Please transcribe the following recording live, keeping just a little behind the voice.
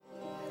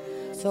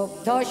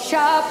صبح تا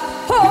شب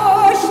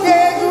پشت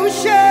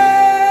گوشش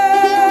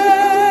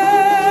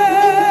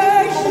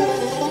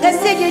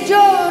قصه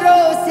جور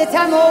و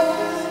ستم و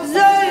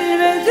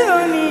ظلم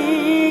تو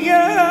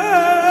میگه،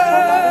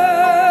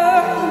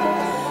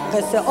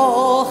 قصه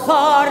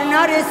آخر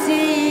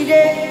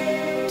نرسیده،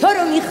 تو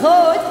رو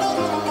میخواد،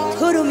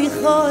 تو رو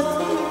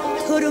میخواد،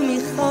 تو رو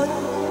میخواد،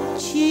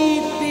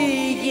 چی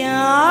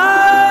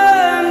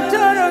بگم؟ تو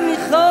رو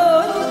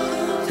میخواد،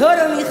 تو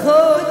رو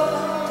میخواد،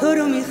 تو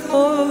رو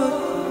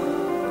میخواد.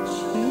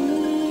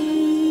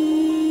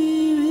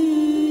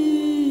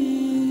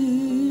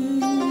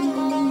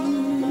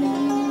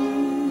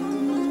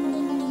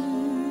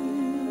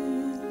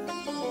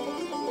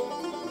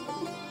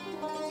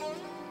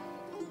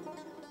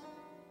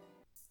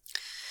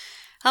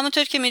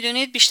 همونطور که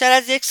میدونید بیشتر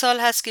از 1 سال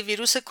هست که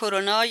ویروس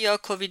کرونا یا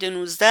کووید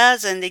 19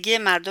 زندگی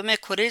مردم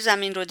کره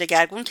زمین رو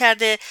دگرگون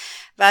کرده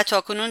و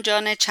تاکنون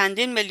جان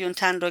چندین میلیون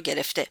تن رو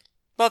گرفته.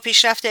 با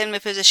پیشرفت علم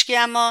پزشکی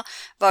اما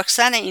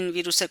واکسن این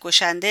ویروس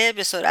کشنده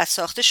به سرعت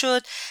ساخته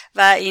شد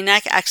و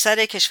اینک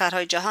اکثر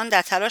کشورهای جهان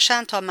در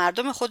تلاشن تا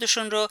مردم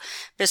خودشون رو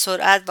به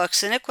سرعت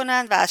واکسینه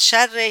کنند و از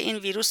شر این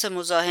ویروس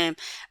مزاحم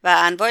و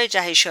انواع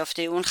جهش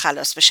یافته اون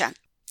خلاص بشن.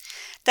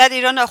 در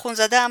ایران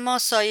آخونزده اما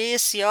سایه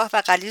سیاه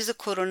و غلیظ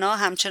کرونا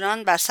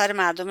همچنان بر سر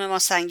مردم ما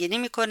سنگینی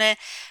میکنه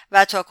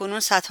و تاکنون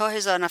صدها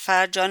هزار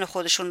نفر جان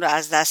خودشون رو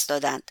از دست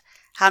دادند.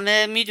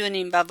 همه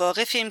میدونیم و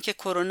واقفیم که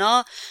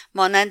کرونا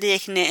مانند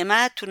یک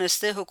نعمت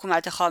تونسته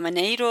حکومت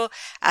خامنه ای رو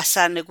از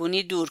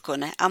سرنگونی دور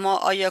کنه، اما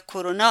آیا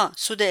کرونا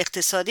سود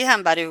اقتصادی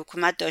هم برای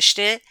حکومت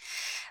داشته؟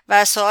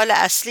 و سوال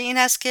اصلی این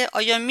است که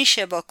آیا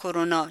میشه با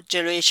کرونا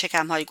جلوی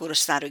شکم‌های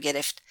گرسنه رو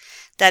گرفت؟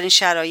 در این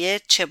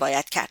شرایط چه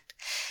باید کرد؟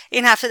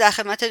 این هفته در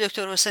خدمت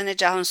دکتر حسین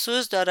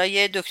جهانسوز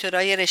دارای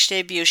دکترای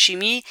رشته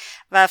بیوشیمی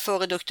و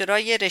فوق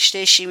دکترای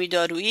رشته شیمی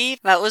دارویی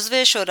و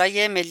عضو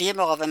شورای ملی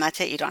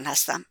مقاومت ایران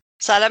هستم.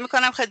 سلام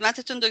میکنم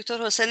خدمتتون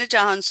دکتر حسین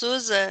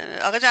جهانسوز.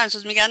 آقا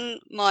جهانسوز، میگن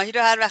ماهی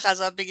رو هر وقت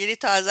از آب بگیری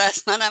تازه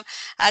است. منم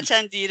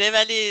هرچند دیره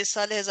ولی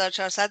سال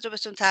 1400 رو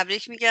بهتون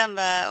تبریک میگم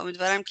و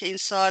امیدوارم که این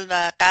سال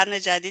و قرن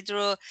جدید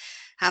رو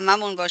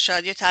هممون با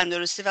شادی و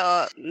تندرستی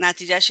و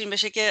نتیجهش این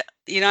بشه که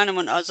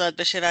ایرانمون آزاد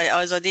بشه و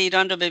آزادی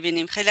ایران رو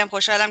ببینیم. خیلی هم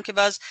خوشحالم که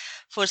باز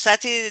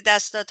فرصتی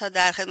دست داد تا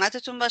در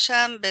خدمتتون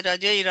باشم به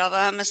رادیو ایران و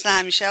هم مثل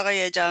همیشه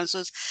آقای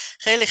جهانسوز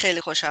خیلی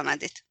خیلی خوش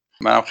آمدید.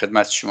 منم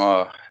خدمت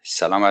شما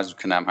سلام عرض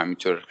می‌کنم،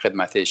 همینطور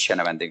خدمت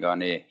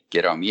شنوندگان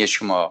گرامی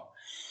شما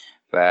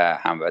و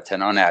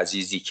هموطنان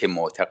عزیزی که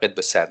معتقد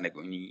به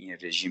سرنگونی این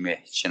رژیم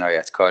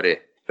جنایتکار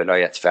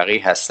ولایت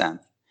فقیه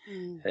هستند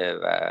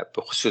و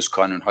به خصوص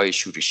کانون‌های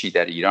شورشی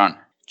در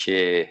ایران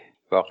که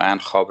واقعا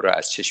خواب را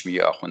از چشم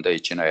آخوندهای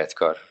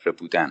جنایتکار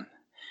ربودن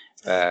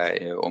و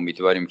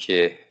امیدواریم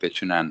که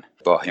بتونن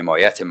با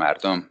حمایت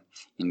مردم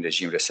این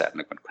رژیم را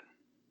سرنگون کنن.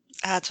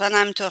 حتما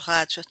همینطور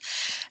خواهد شد.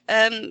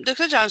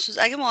 دکتر جهانسوز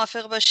اگه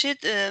موافق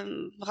باشید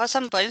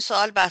می‌خواستم با این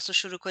سوال بحث رو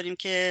شروع کنیم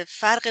که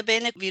فرق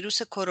بین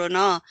ویروس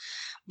کرونا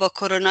با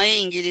کرونای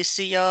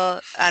انگلیسی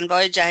یا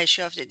انواع جهش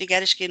یافته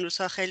دیگرش که این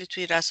روزها خیلی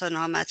توی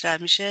رسانه‌ها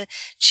مطرح میشه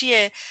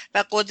چیه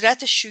و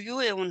قدرت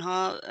شیوع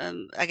اونها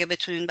اگه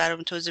بتونین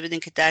برام توضیح بدین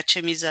که در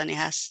چه میزانی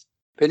هست؟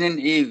 ببینین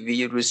این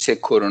ویروس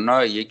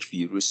کرونا یک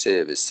ویروس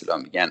به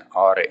اصطلاح میگن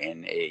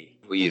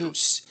RNA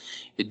ویروس.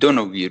 دو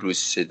نوع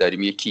ویروس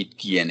داریم، یکی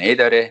DNA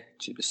داره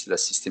به اصطلاح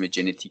سیستم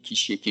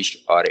ژنتیکیش، یکیش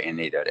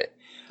RNA داره.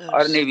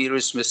 RNA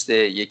ویروس مثل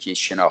یکی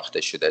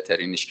شناخته شده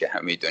ترینش که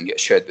همه دنیا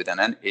شاید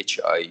بدونن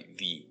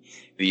HIV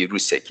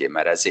ویروسه که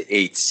مرض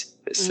ایدز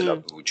به اصطلاح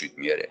به وجود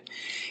میاره.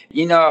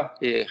 اینا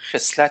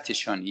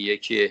خصلتشان اینه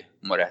که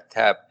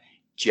مرتب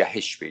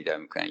جهش پیدا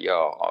میکنن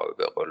یا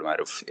به قول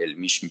معروف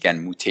علمیش میگن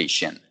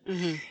موتیشن.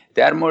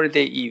 در مورد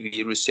این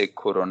ویروس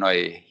کرونا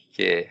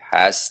که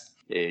هست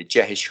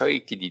جهش هایی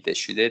که دیده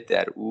شده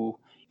در او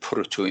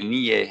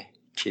پروتئینیه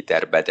که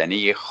در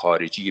بدنه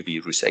خارجی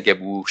ویروس، اگه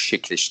به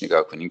شکلش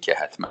نگاه کنین که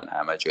حتما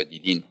همه جا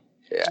دیدین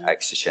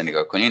عکسش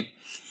نگاه کنین،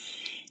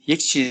 یک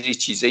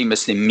چیزایی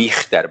مثل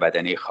میخ در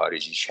بدنه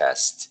خارجیش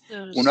هست.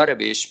 اونا رو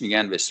بهش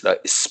میگن به اصطلاح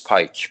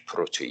اسپایک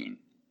پروتئین.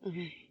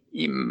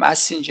 این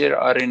مسنجر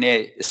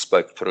آرنه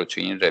اسپایک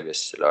پروتئین رو به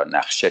اصطلاح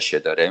نقشه‌ش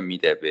داره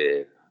میده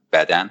به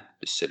بدن،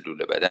 به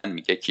سلول بدن،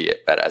 میگه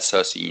که بر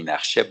اساس این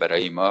نقشه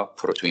برای ما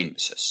پروتئین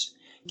بساز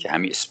که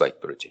همین اسپایک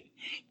پروتئین.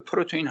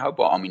 پروتئین ها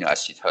با آمینو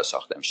اسید ها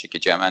ساخته میشه که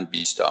جمعاً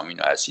 20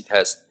 آمینو اسید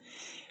هست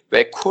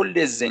و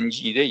کل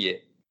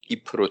زنجیره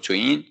این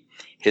پروتئین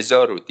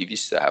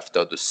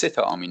 1273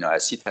 تا آمینو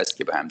اسید هست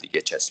که به هم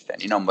دیگه چسبیدن.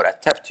 اینا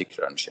مرتب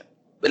تکرار میشن.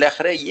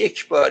 بالاخره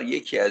یک بار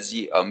یکی از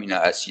این آمینو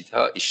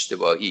اسیدها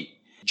اشتباهی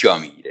جا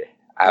میگیره،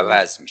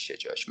 عوض میشه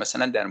جاش.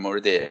 مثلا در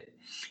مورد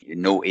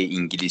نوع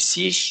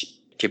انگلیسیش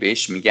که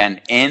بهش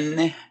میگن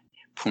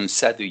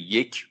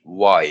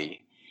N501Y،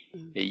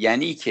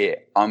 یعنی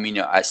که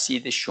آمینو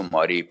اسید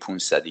شماره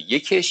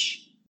 501ش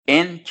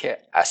N که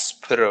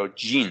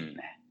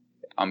اسپراژین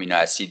آمینو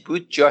اسید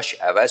بود جاش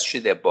عوض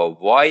شده با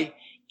Y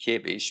که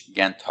بهش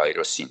میگن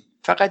تایروسین.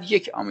 فقط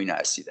یک آمینو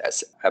اسید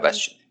عوض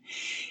شده.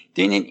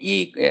 دیدین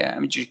این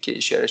همینجوری که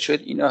اشاره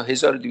شد اینا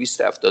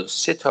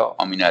 1273 تا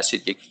آمینو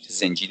اسید، یک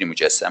زنجیری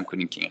مجسم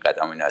کنیم که اینقدر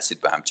آمینو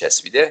اسید به هم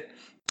چسبیده.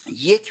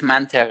 یک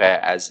منطقه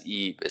از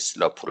این به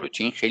اصطلاح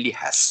پروتئین خیلی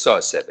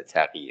حساسه به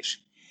تغییر.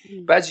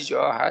 بعضی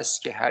جاها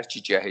هست که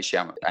هرچی جهش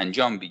هم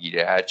انجام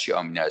بگیره، هرچی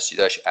آمینو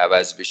اسیداش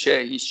عوض بشه،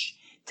 هیچ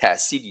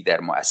تأثیری در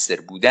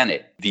مؤثر بودن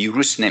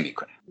ویروس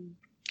نمیکنه.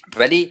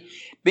 ولی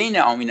بین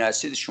آمینو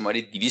اسید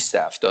شماره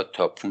 270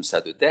 تا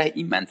 510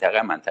 این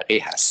منطقه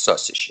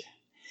حساسشه.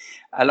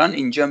 الان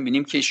اینجا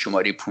می‌بینیم که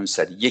شماره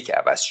 501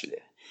 عوض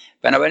شده.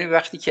 بنابراین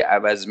وقتی که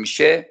عوض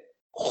میشه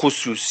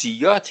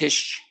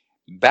خصوصیاتش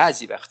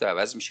بعضی وقتا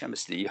عوض میشه،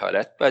 مثل این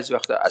حالت، بعضی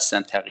وقتا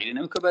اصلا تغییر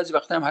نمیکنه، بعضی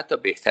وقتا هم حتی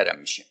بهتر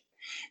میشه.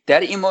 در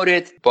این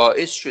مورد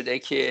باعث شده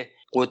که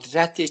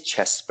قدرت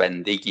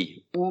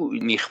چسبندگی او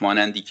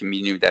میخمانندی که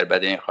می‌بینیم در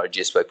بدن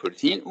خارجی اسپایک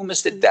پروتئین، او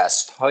مثل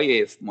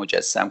دست‌های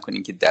مجسم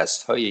کنیم که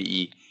دست‌های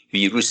این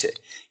ویروسه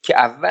که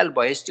اول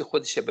بایستی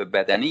خودش به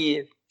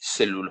بدنه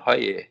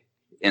سلول‌های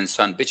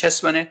انسان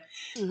بچسبانه،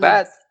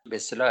 بعد به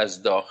اصطلاح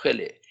از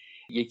داخل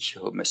یک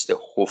مثل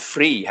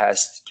حفره‌ای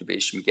هست که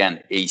بهش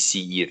میگن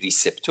ACE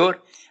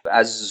ریسپتور،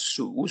 از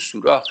او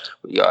سوراخ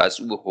یا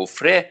از او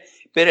حفره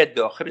بره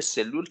داخل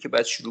سلول که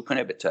بعد شروع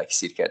کنه به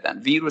تکثیر کردن.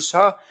 ویروس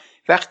ها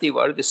وقتی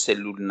وارد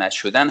سلول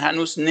نشدن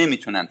هنوز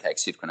نمیتونن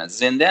تکثیر کنن،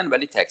 زنده‌ان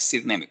ولی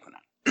تکثیر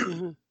نمیکنن.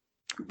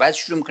 بعد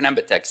شروع میکنن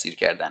به تکثیر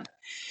کردن.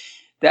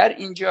 در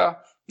اینجا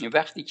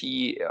وقتی که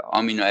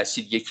آمینو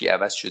اسید یکی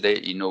عوض شده،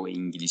 این نوع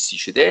انگلیسی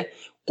شده،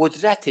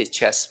 قدرت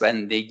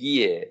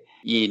چسبندگی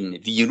این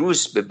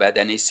ویروس به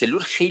بدن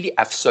سلول خیلی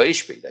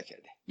افزایش پیدا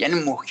کرده، یعنی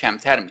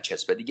محکمتر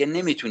میچسبه، دیگه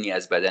نمیتونی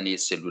از بدن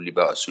سلولی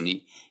به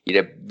آسونی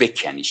ایره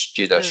بکنیش،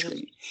 جداش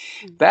کنی.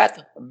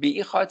 بعد به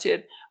این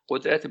خاطر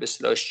قدرت به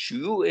اصطلاح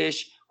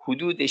شیوعش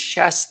حدود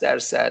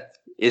 60%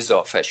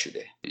 اضافه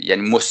شده،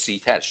 یعنی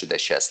مسریع‌تر شده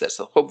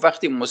 60%. خب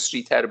وقتی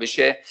مسریع‌تر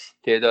بشه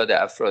تعداد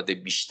افراد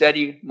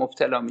بیشتری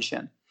مبتلا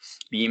میشن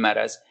به این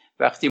مرض.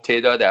 وقتی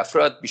تعداد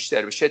افراد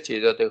بیشتر بشه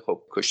تعداد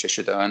خب کشته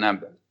شدگان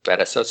هم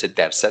بر اساس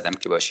درصد هم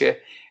که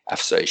باشه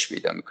افزایش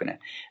پیدا میکنه.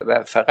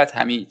 و فقط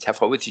همین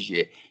تفاوتی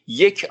که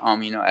یک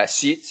آمینو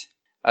اسید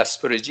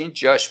اسپارژین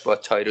جاش با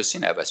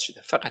تایروسین عوض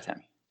شده، فقط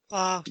همین.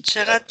 واو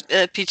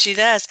چقدر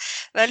پیچیده است.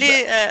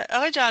 ولی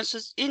آقای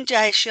جانسوز این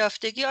جهش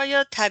یافتگی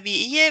آیا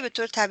طبیعیه، به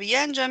طور طبیعی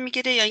انجام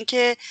میگیره، یا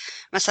اینکه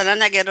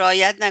مثلا اگر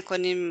رعایت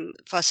نکنیم،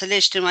 فاصله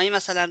اجتماعی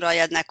مثلا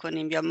رعایت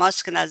نکنیم یا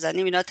ماسک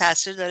نزنیم، اینا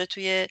تاثیر داره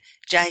توی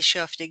جهش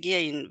یافتگی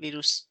این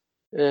ویروس؟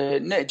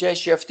 نه،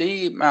 جهش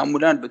یافتگی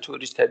معمولا به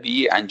طور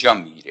طبیعی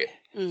انجام میگیره،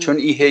 چون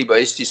این هی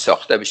بایستی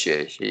ساخته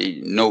بشه،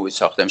 نوع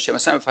ساخته میشه.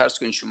 مثلا فرض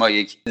کنین شما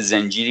یک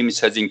زنجیری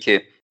میسازین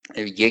که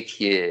یک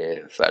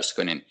فرض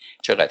کنین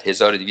چقدر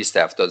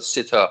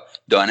 1273 تا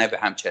دانه به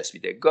هم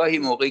چسبیده. گاهی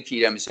موقعی که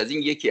ایره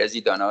میسازین یکی از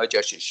این دانه ها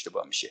جاش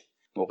اشتباه میشه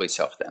موقعی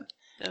ساختن.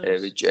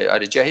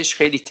 آره جهش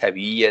خیلی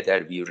طبیعیه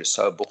در ویروس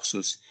ها،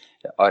 بخصوص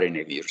آرن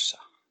ویروس ها.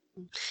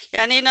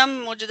 یعنی اینا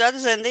موجودات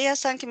زنده‌ای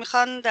هستن که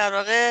میخوان در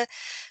واقع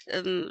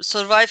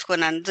سروایو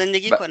کنن،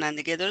 زندگی کنن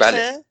دیگه،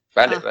 درسته؟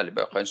 بله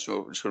بخواین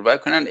سروایو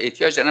کنن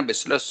احتیاج دارن به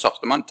اصطلاح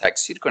ساختمان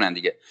تکثیر کنن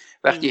دیگه.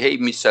 وقتی هی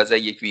میسازه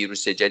یک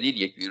ویروس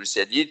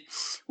جدید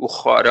او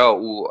خارا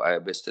او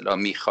به اصطلاح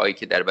میخوایی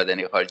که در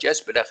بدن خارجی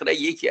است، بالاخره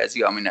یکی از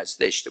این آمینو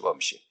اسید اشتباه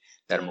میشه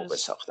در موقع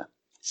ساختن.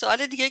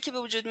 سوال دیگه که به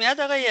وجود میاد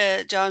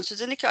آقای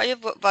جهانسوز اینه که آیا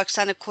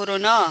واکسن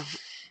کرونا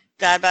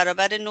در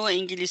برابر نوع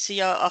انگلیسی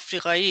یا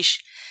آفریقاییش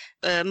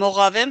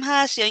مقاوم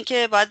هست، یا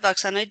اینکه باید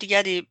واکسن‌های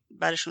دیگری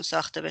براشون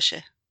ساخته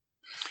بشه؟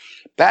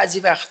 بعضی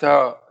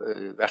وقتا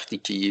وقتی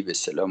که به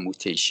اصطلاح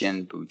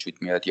موتیشن به وجود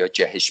میاد یا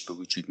جهش به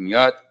وجود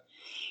میاد،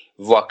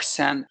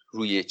 واکسن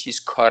روی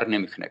چیز کار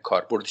نمیکنه،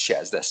 کاربردش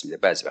از دست میده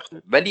بعضی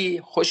وقتا.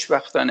 ولی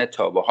خوشبختانه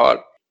تا به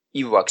حال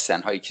این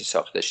واکسن هایی که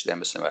ساخته شده،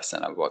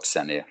 مثلا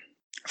واکسن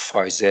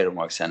فایزر،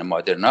 واکسن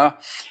مادرنا،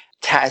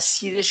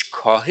 تأثیرش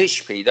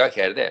کاهش پیدا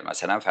کرده.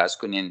 مثلا فرض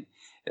کنین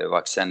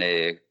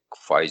واکسن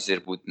فایزر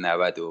بود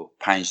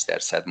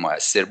 95%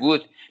 مؤثر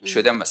بود،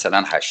 شده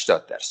مثلا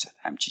 80%،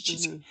 همچی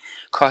چیزی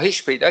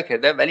کاهش پیدا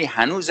کرده، ولی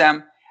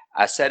هنوزم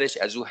اثرش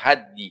از اون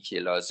حدی که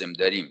لازم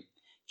داریم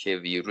که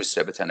ویروس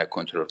را بتونه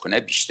کنترل کنه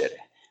بیشتره.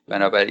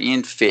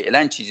 بنابراین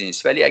فعلا چیزی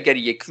نیست. ولی اگر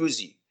یک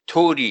روزی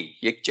طوری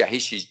یک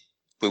جهشی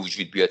به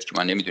وجود بیاد که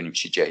ما نمیدونیم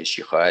چه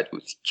جهشی خواهد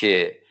بود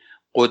که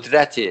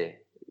قدرت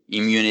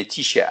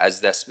ایمیونیتیش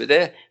از دست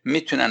بده،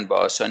 میتونن با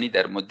آسانی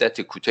در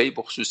مدت کوتاهی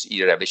بخصوص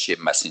این روش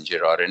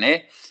مسنجر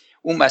آرنه،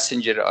 اون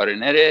مسنجر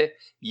آرنه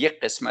یک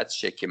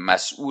قسمتشه که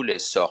مسئول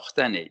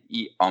ساختن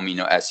این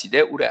آمینو اسیده،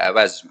 او رو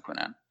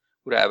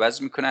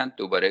عوض میکنن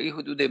دوباره. این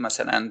حدود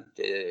مثلا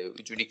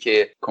جوری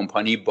که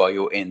کمپانی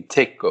بایو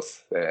انتک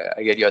گفت،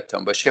 اگر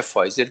یادتون باشه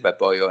فایزر و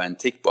بایو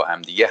انتک با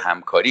هم دیگه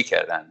همکاری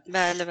کردن.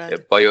 بله.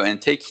 بایو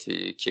انتک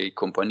که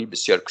کمپانی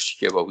بسیار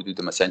کوچیکه با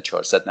حدود مثلا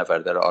 400 نفر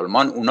در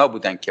آلمان، اونا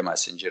بودن که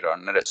مسنجر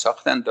آرنه رو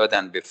ساختن،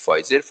 دادن به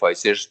فایزر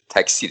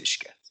تکثیرش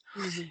کرد،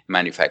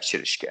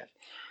 مانیفکتچرش کرد.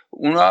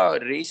 اونا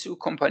رئیس او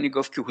کمپانی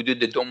گفت که حدود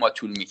 2 ماه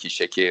طول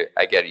میکشه که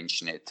اگر این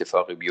چنین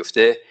اتفاقی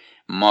بیفته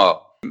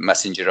ما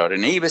مسنجر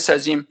آرنه‌ای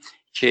بسازیم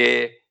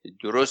که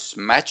درست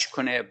مچ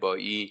کنه با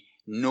این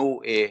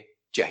نوع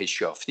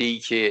جهش یافته‌ای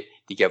که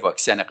دیگه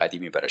واکسن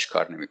قدیمی براش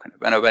کار نمیکنه.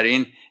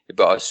 بنابراین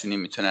به آسونی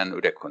میتونن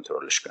اون رو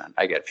کنترلش کنن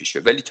اگر پیش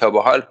بیاد، ولی تا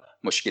به حال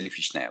مشکلی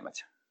پیش نیامده.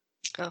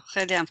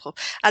 خیلی هم خوب.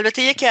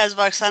 البته یکی از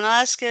واکسن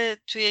ها هست که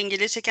توی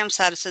انگلیس یکم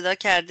سر و صدا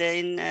کرده،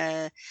 این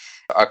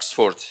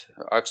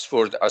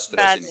آکسفورد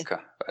آسترازینیکا.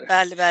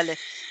 بله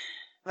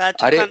و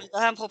تو آره. کانادا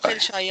هم خب خیلی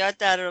شایعات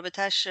در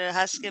رابطش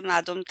هست که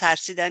مردم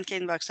ترسیدن که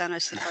این واکسن رو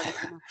استفاده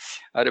کنن.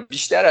 آره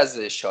بیشتر از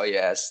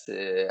شایعه است.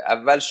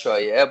 اول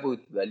شایعه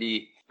بود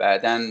ولی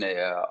بعداً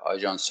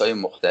آژانس‌های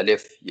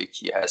مختلف،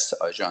 یکی هست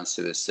آژانس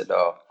به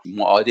اصطلاح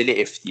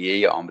معادل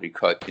FDA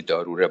آمریکا که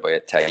دارو رو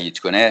باید تایید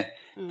کنه،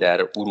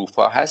 در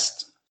اروپا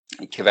هست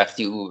که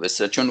وقتی او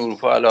مثلا چون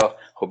اروپا حالا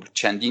خب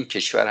چندین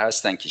کشور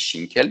هستن که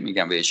شینکل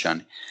میگن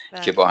بهشان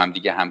که با هم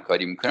دیگه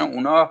همکاری میکنن،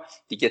 اونا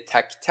دیگه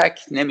تک تک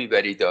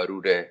نمیبری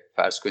دارو رو،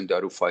 فرض کن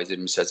دارو فایزر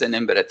میسازه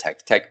نمیبره تک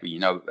تک به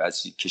اینا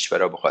از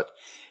کشورها بخواد.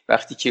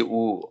 وقتی که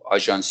او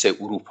آژانس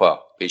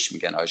اروپا بهش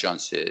میگن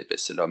آژانس به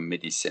اصطلاح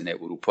مدیسن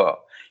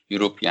اروپا،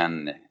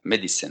 یوروپیان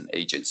مدیسن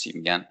ایجنسی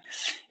میگن،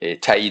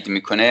 تایید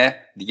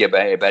میکنه دیگه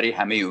برای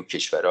همه او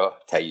کشورها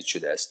تایید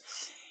شده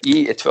است.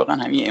 این اتفاقا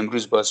همین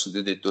امروز با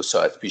حدود 2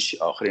 ساعت پیش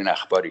آخرین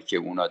اخباری که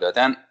اونا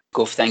دادن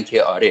گفتن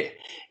که آره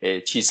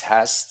چیز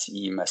هست،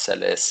 این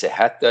مسئله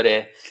صحت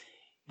داره،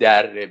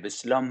 در به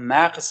اصطلاح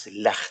مغز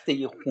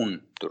لخته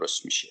خون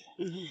درست میشه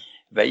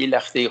و این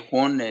لخته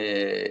خون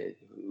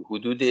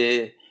حدود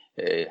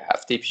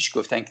هفته پیش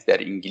گفتن که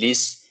در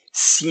انگلیس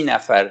 30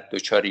 نفر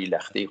دچار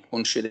لخته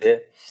خون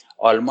شده،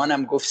 آلمان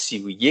هم گفت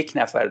 31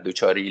 نفر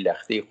دچار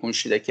لخته خون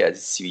شده که از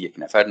 31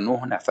 نفر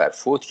 9 نفر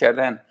فوت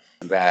کردن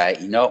و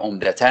اینا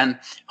عمدتاً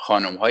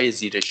خانم‌های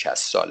زیر 60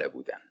 ساله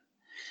بودن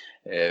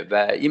و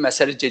این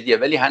مسئله جدیه.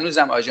 ولی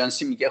هنوزم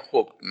آژانسی میگه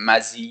خب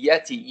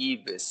مزیت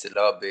این به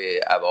اصطلاح به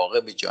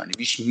عواقب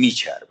جانبیش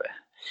میچربه،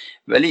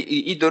 ولی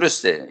این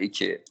درسته ای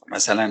که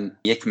مثلا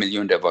 1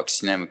 میلیون رو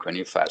واکسینه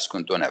میکنی، فرض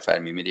کن 2 نفر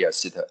میمیری یا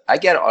 3 تا،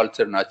 اگر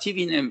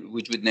آلترناتیوی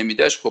وجود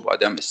نمیداشت خب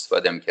آدم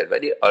استفاده میکرد،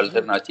 ولی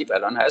آلترناتیو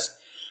الان هست.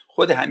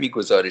 خود همین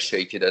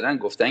گزارشایی که دادن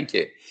گفتن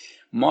که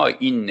ما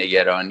این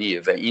نگرانی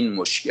و این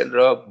مشکل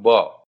را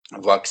با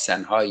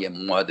واکسن های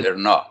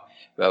مادرنا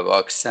و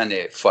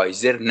واکسن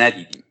فایزر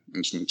ندیدیم،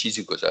 این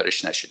چیزی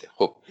گزارش نشده.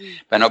 خب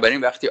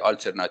بنابراین وقتی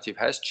آلترناتیو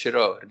هست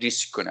چرا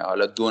ریسک کنه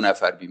حالا 2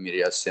 نفر بمیره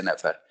یا 3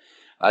 نفر؟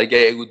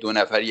 اگر اگه 2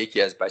 نفر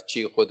یکی از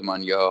بچه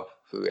خودمان یا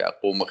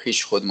قوم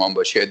خویش خودمان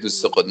باشه یا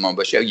دوست خودمان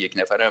باشه یا 1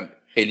 نفر هم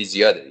خیلی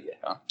زیاده دیگه.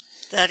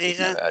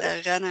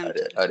 دقیقاً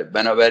آره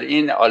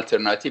بنابراین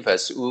آلترناتیو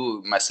هست.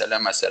 او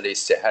مسئله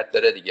صحت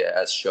داره دیگه،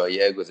 از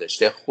شایعه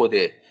گذشته، خود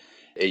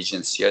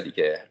ایجنسی ها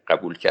دیگه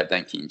قبول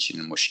کردن که این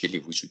چنین مشکلی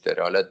وجود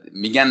داره. حالا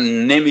میگن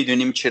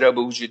نمیدونیم چرا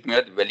به وجود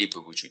میاد ولی به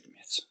وجود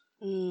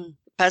میاد.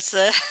 پس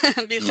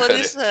بیخود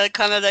نیست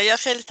کانادایی‌ها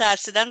خیلی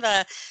ترسیدن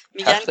و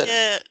میگن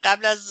که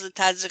قبل از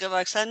تزریق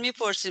واکسن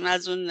میپرسیم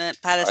از اون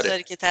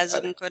پرستاری که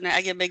تزریق میکنه،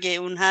 اگه بگه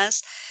اون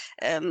هست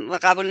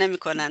قبول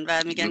نمیکنن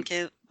و میگن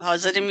که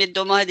حاضریم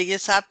 2 ماه دیگه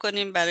صبر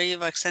کنیم برای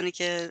واکسنی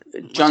که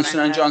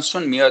جانسون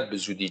جانسون میاد به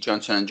زودی.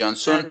 جانسون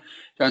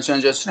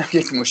جانسون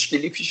یک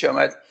مشکلی پیش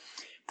آمد،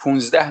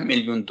 15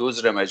 میلیون دوز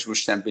را مجبور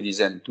شدن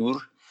بریزن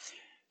دور.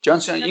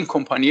 جانسون این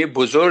کمپانی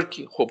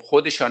بزرگ خب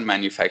خودشان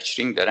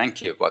مانیفکتچرینگ دارن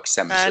که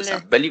واکسن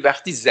میسازن، ولی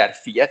وقتی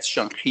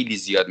ظرفیتشان خیلی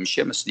زیاد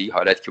میشه، مثل این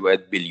حالت که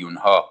باید بیلیون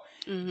ها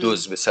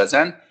دوز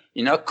بسازن،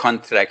 اینا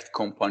کانترکت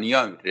کمپانی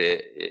ها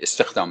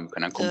استخدام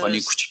میکنن،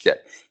 کمپانی کوچیک‌تر.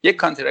 یک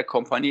کانترکت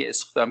کمپانی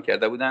استخدام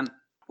کرده بودن،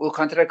 او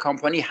کانترکت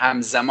کمپانی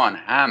همزمان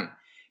هم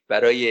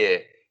برای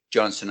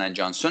جانسون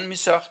جانسون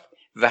میساخت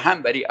و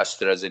هم برای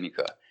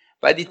آسترازنیکا.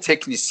 بعد این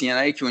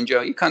تکنیسیانایی که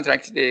اونجا، این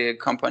کانترکت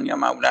کمپانی ها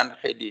معمولا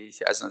خیلی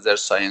از نظر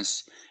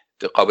ساینس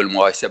قابل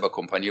مقایسه با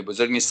کمپانی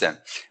بزرگ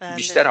نیستن،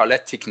 بیشتر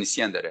حالت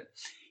تکنیسیان داره.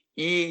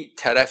 این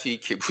طرفی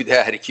که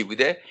بوده، هر کی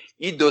بوده،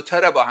 این دوتا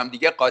رو با هم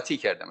دیگه قاطی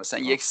کرده، مثلا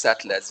یک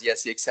سطل لزی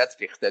است، یک سطل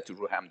ریخته تو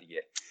رو هم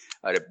دیگه.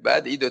 آره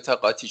بعد این دوتا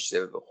قاطی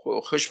شده.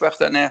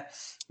 خوشبختانه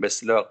به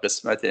اصطلاح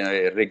قسمت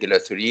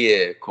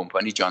رگولاتوری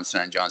کمپانی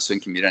جانسون جانسون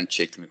که میرن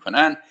چک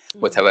میکنن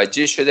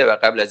متوجه شده و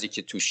قبل از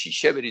اینکه تو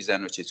شیشه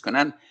بریزن و چیز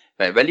کنن،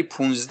 ولی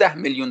 15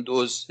 میلیون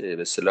دوز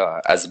به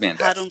اصطلاح از بین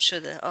رفت،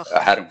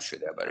 حرام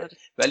شده برای.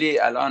 ولی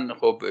الان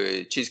خب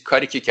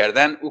کاری که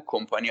کردن، او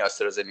کمپانی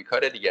آسترازنیکا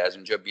رو دیگه از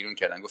اونجا بیرون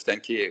کردن، گفتن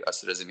که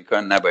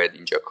آسترازنیکا نباید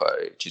اینجا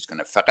چیز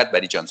کنه، فقط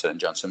برای جانسون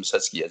جانسون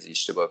بساز که از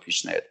اشتباه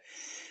پیش نیاد.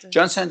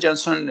 جانسون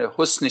جانسون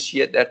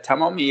حسنشیه در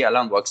تمامی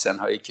الان واکسن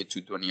هایی که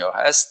تو دنیا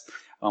هست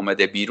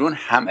آمده بیرون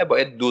همه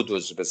باید 2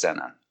 دوز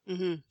بزنن،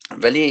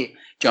 ولی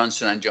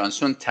جانسون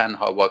جانسون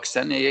تنها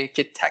واکسنه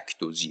که تک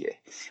دوزیه،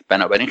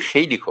 بنابراین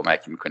خیلی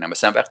کمک میکنه.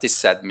 مثلا وقتی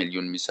 100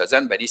 میلیون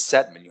میسازن برای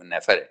 100 میلیون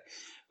نفره،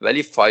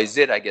 ولی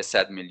فایزر اگه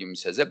 100 میلیون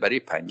میسازه برای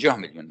 50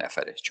 میلیون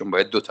نفره، چون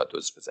باید 2 تا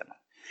دوز بزنن.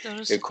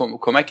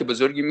 کمک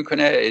بزرگی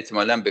میکنه.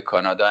 احتمالاً به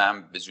کانادا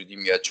هم به زودی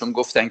میاد، چون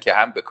گفتن که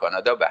هم به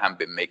کانادا و هم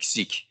به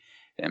مکزیک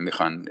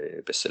میخوان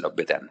به اصطلاح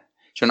بدن،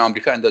 چون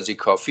آمریکا اندازه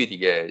کافی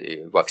دیگه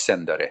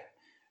واکسن داره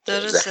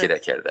ذخیره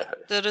کرده.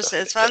 درسته.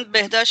 اتفاقاً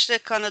بهداشت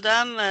کانادا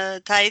هم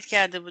تایید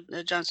کرده بود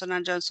جانسون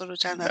اند جانسون رو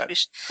چند وقت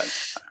پیش.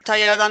 تا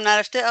یادم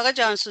نرفته آقای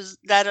جانسون،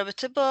 در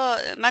رابطه با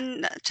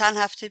من چند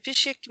هفته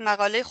پیش یک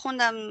مقاله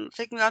خوندم،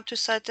 فکر می‌کنم تو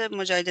سایت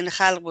مجاهدین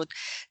خلق بود،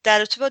 در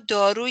رابطه با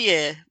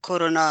داروی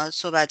کرونا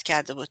صحبت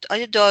کرده بود.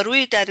 آیا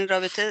دارویی در این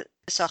رابطه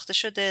ساخته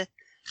شده؟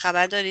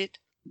 خبر دارید؟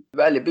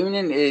 بله،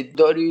 ببینین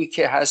دارویی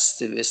که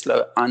هست به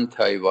اصطلاح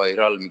آنتی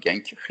وایرال میگن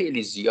که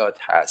خیلی زیاد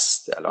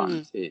هست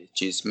الان.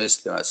 چیز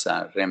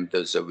مثلا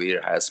رمدوزویر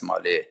هست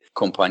مال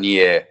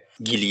کمپانی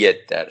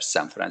گیلیت در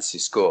سان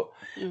فرانسیسکو.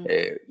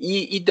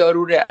 این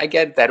دارو رو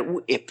اگر در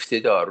او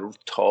ابتدا رو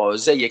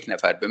تازه یک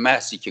نفر به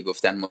محضی که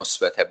گفتن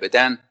مثبت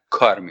بدن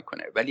کار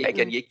میکنه، ولی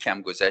اگر یک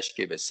کم گذشت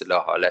که به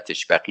اصطلاح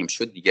حالتش وخیم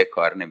شد دیگه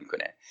کار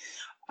نمیکنه.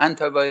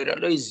 آنتی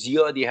وایرال های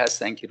زیادی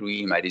هستن که روی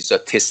این مریضا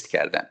تست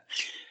کردن.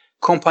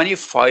 کمپانی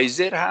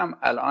فایزر هم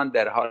الان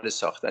در حال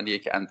ساختن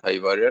یک آنتی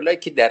وایرال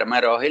که در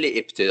مراحل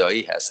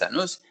ابتدایی هست،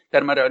 هنوز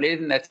در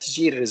مراحل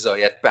نتیجه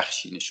رضایت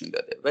بخشی نشون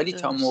داده، ولی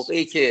تا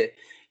موقعی که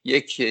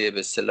یک به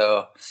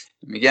اصطلاح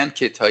میگن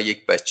که تا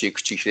یک بچه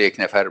کوچیک یک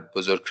نفر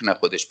بزرگ کنه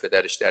خودش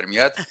پدرش در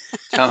میاد،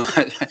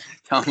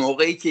 تا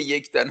موقعی که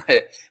یک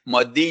دانه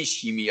ماده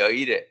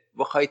شیمیایی رو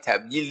بخوای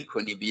تبدیل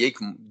کنی به یک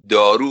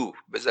دارو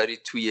بذاری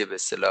توی به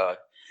اصطلاح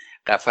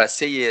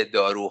قفسه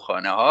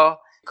داروخانه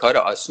ها، کار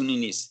آسونی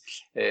نیست.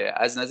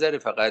 از نظر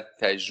فقط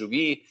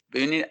تجربی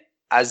ببینید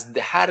از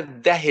هر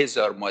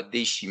 10,000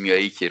 ماده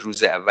شیمیایی که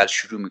روز اول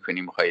شروع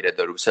میکنیم مخایر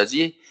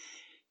داروسازی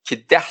که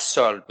 10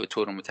 سال به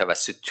طور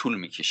متوسط طول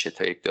میکشه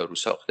تا یک دارو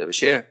ساخته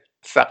بشه،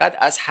 فقط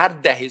از هر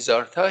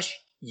 10,000 تاش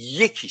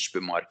یکیش به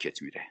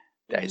مارکت میره.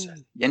 10,000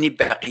 یعنی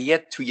بقیه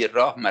توی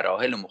راه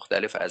مراحل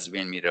مختلف از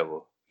بین میره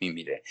و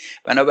میمیره.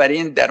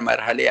 بنابراین در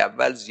مرحله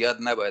اول زیاد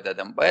نباید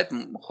آدم، باید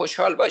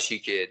خوشحال باشی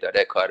که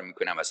داره کار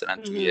میکنه، مثلا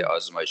توی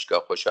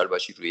آزمایشگاه خوشحال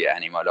باشی روی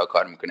انیمالا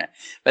کار میکنه،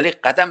 ولی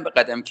قدم به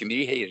قدم که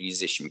میری هی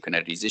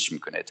ریزش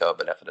میکنه تا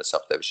بالاخره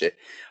ساخته بشه.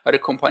 آره،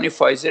 کمپانی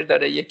فایزر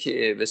داره یک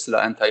به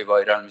اصطلاح آنتی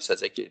وایرال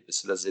میسازه که به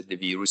اصطلاح ضد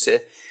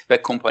ویروسه و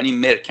کمپانی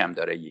مرک هم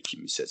داره یکی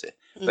میسازه،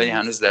 ولی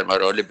هنوز در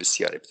مراحل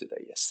بسیار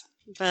ابتدایی است.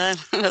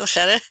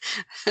 بالاخره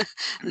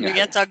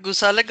میگن تا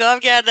گوساله گاو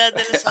گردد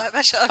دل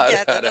صاحبش آب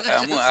گردد.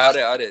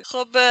 آره.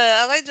 خب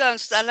آقای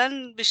جانسون،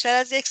 الان بیشتر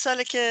از 1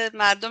 ساله که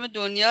مردم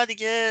دنیا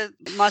دیگه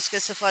ماسک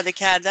استفاده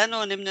کردن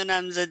و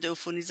نمیدونم ضد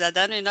عفونی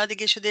زدن و اینا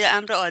دیگه شده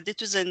امر عادی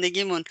تو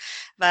زندگیمون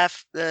و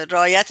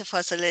رعایت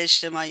فاصله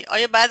اجتماعی.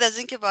 آیا بعد از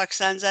اینکه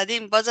واکسن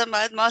زدیم بازم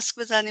باید ماسک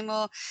بزنیم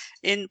و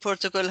این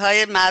پروتکل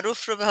های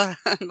معروف رو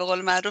به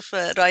قول معروف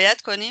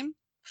رعایت کنیم؟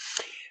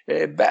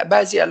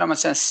 بعضی الان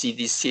مثلا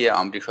CDC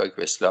آمریکا که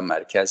به اصطلاح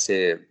مرکز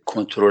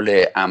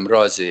کنترل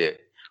امراض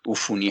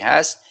عفونی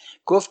هست،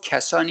 گفت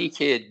کسانی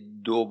که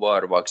 2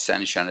 بار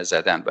واکسنشان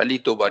زدن ولی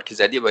 2 بار که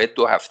زدی باید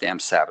 2 هفته هم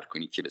صبر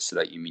کنی که به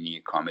اصطلاح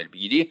ایمنی کامل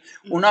بگیری،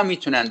 اونا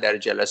میتونن در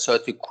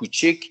جلسات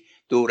کوچک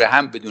دوره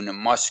هم بدون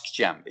ماسک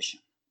جمع بشن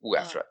او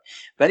افراد.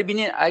 ولی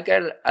ببینید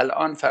اگر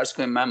الان فرض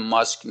کنیم من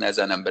ماسک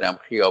نزنم برم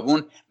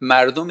خیابون،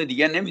 مردم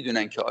دیگه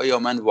نمیدونن که آیا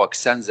من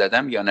واکسن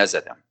زدم یا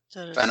نزدم.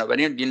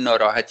 بنابراین این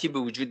ناراحتی به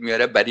وجود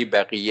میاره برای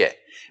بقیه.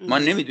 ما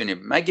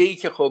نمیدونیم مگه ای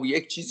که خب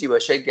یک چیزی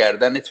باشه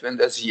گردنت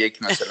بندازی،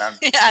 یک مثلا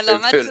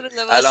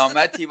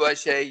علامتی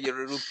باشه یا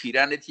رو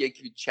پیرنت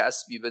یک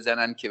چسبی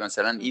بزنن که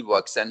مثلا این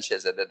واکسن شه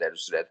زده در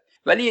صورت.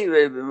 ولی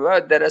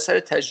در اثر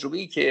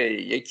تجربه‌ای که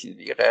یک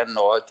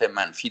نقاط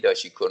منفی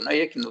داشت کرونا،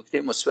 یک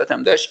نکته مثبت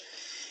هم داشت.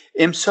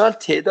 امسال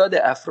تعداد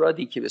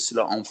افرادی که به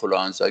اصطلاح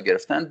آنفولانزا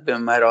گرفتن به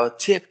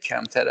مراتب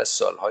کمتر از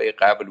سالهای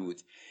قبل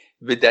بود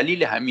به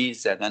دلیل همین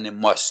زدن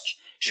ماسک.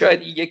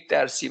 شاید این یک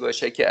درسی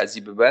باشه که از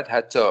این به بعد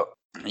حتی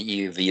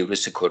این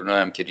ویروس کرونا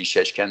هم که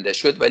ریشش کنده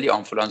شد، ولی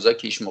آنفولانزا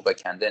که هیچ موقع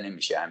کنده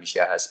نمیشه،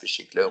 همیشه هست، به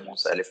شکل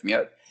مختلف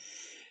میاد.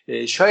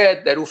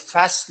 شاید در اون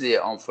فصل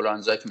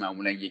آنفولانزا که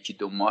معمولا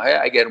 1-2 ماهه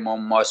اگر ما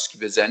ماسک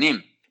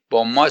بزنیم،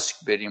 با ماسک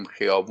بریم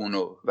خیابون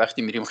و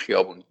وقتی میریم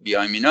خیابون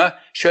بیایم اینا،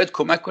 شاید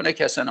کمک کنه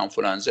که اصلا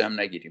آنفولانزا هم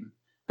نگیریم.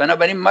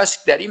 بنابراین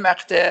ماسک در این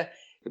مقطع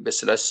به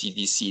اصطلاح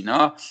CDC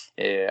اینا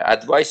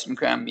ادوایس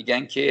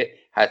میگن که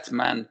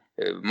حتما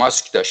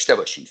ماسک داشته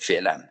باشین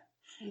فعلا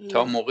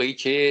تا موقعی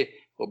که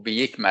به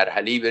یک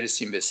مرحله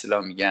برسیم به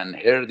اصطلاح میگن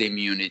هرد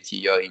ایمیونیتی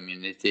یا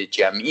ایمیونیتی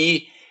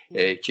جمعی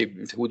که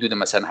حدود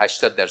مثلا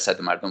 80%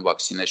 مردم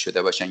واکسینه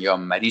شده باشن یا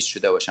مریض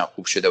شده باشن،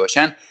 خوب شده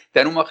باشن،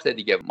 در اون وقت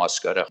دیگه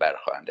ماسک‌ها رو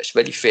برخواهند داشت،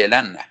 ولی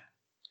فعلا نه.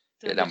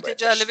 نکته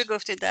جالبی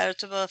گفتید در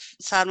رابطه با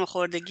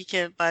سرماخوردگی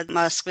که باید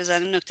ماسک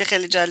بزنیم، نکته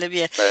خیلی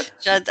جالبیه.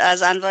 شاید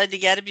از انواع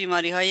دیگر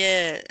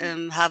بیماری‌های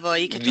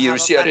هوایی که تو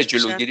ویروسی هوا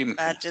جلوگیری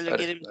می‌کنه.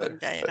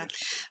 دقیقاً.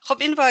 خب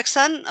این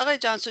واکسن آقای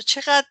جانسون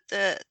چقدر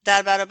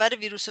در برابر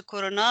ویروس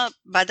کرونا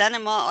بدن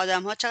ما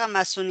آدم‌ها چقدر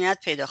مسئولیت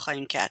پیدا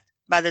خواهیم کرد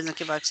بعد از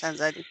اینکه واکسن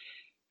زدیم؟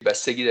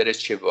 بستگی داره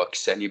چه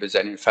واکسنی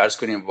بزنین. فرض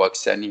کنیم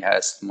واکسنی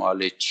هست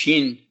مال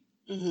چین،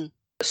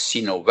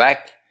 سینووک،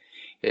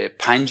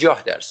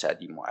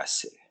 50%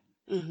 مؤثره.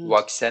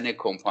 واکسن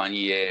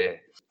کمپانی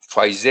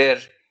فایزر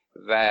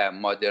و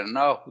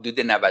مادرنا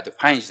حدود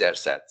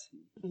 95%.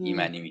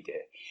 ایمنی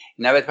میده.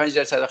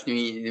 95% وقتی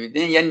میده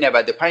یعنی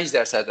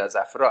 95% از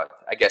افراد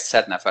اگر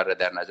 100 نفر را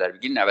در نظر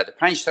بگیرید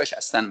 95 تاش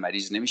اصلا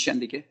مریض نمیشن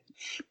دیگه.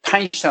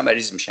 5 تا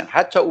مریض میشن.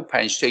 حتی اون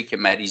 5 تایی که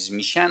مریض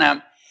میشن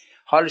هم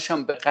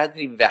حالشون به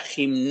قدری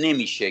وخیم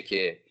نمیشه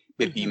که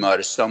به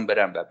بیمارستان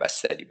برن و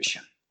بستری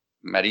بشن.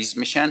 مریض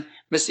میشن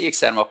مثل یک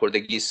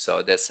سرماخوردگی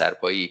ساده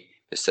سرپایی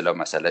به اصطلاح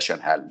مسئلهشون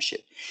حل میشه.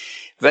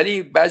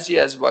 ولی بعضی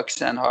از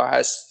واکسن ها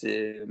هست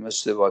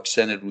مثل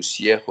واکسن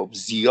روسیه خب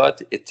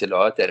زیاد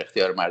اطلاعات در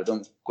اختیار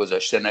مردم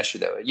گذاشته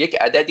نشده. یک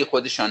عددی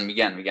خودشان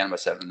میگن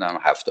مثلا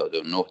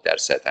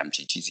 79%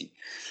 همچین چیزی،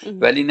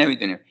 ولی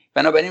نمیدونیم.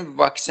 بنابراین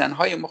واکسن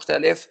های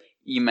مختلف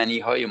ایمنی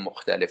های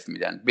مختلف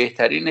میدن.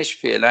 بهترینش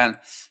فعلا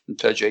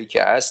تا جایی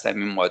که هست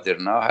همین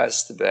مادرنا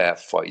هست و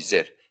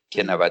فایزر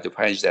که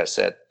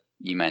 95%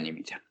 ایمنی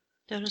میدن.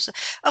 درسته.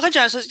 آقا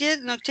جانسوز یه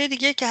نکته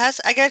دیگه که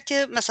هست، اگر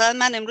که مثلا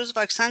من امروز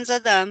واکسن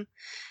زدم،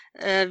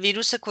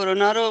 ویروس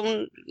کرونا رو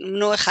اون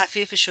نوع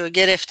خفیفش رو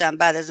گرفتم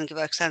بعد از اینکه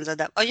واکسن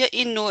زدم، آیا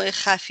این نوع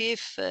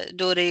خفیف،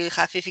 دوره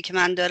خفیفی که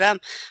من دارم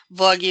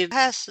واگیر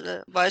هست،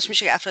 باعث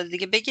میشه که افراد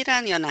دیگه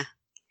بگیرن یا نه؟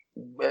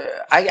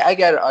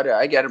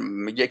 اگر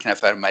یک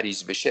نفر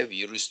مریض بشه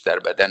ویروس در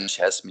بدنش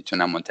هست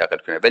میتونه منتقل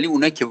کنه، ولی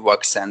اونایی که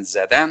واکسن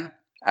زدن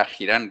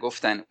اخیراً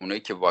گفتن اونایی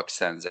که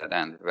واکسن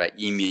زدن و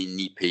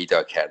ایمنی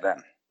پیدا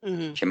کردن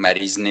که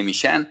مریض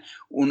نمیشن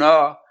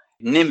اونا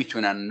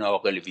نمیتونن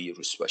ناقل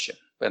ویروس باشن.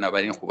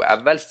 بنابراین خوبه.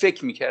 اول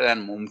فکر میکردن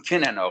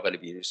ممکنه ناقل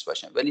ویروس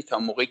باشن، ولی تا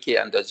موقعی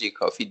که اندازه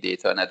کافی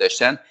دیتا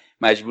نداشتن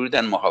مجبور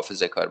بودن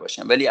محافظه کار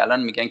باشن، ولی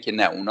الان میگن که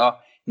نه، اونا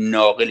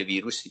ناقل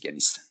ویروس دیگه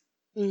نیستن.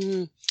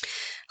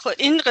 خب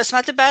این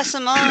قسمت بحث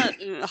ما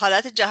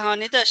حالت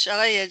جهانی داشت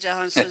آقای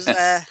جهانسوز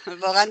و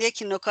واقعا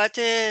یک نکات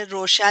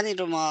روشنی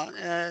رو ما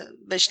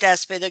بهش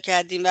دست پیدا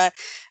کردیم و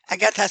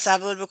اگر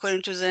تصور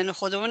بکنیم تو ذهن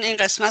خودمون این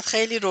قسمت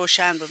خیلی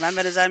روشن بود. من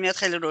به نظر میاد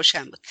خیلی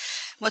روشن بود.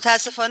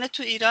 متاسفانه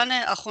تو ایران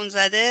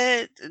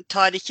آخوندزاده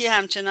تاریکی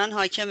همچنان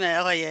حاکمه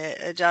آقای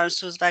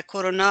جهانسوز و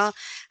کرونا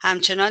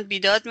همچنان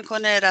بیداد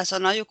میکنه.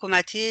 رسانه‌های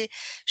حکومتی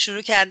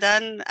شروع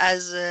کردن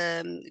از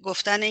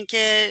گفتن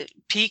اینکه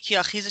پیک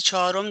یا خیز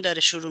 4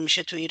 داره شروع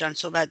میشه تو ایران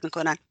صحبت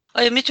میکنن.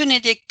 آیا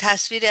میتونید یک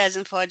تصویری از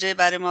این فاجعه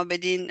برای ما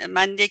بدین؟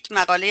 من یک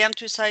مقاله هم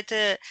توی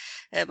سایت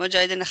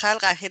مجاهدین خلق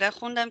اخیرا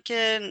خوندم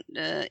که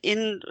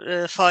این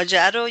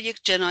فاجعه رو یک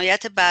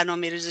جنایت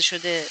برنامه ریزی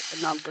شده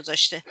نام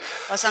گذاشته.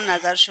 واسم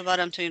نظر شما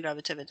رو تو این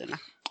رابطه بدونم.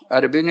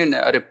 آره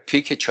ببینید،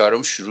 پیک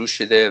 4 شروع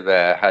شده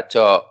و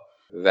حتی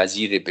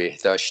وزیر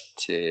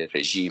بهداشت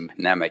رژیم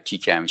نمکی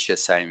که همیشه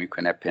سعی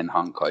میکنه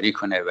پنهانکاری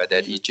کنه و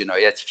در این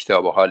جنایت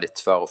کتاب حال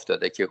اتفاق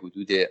افتاده که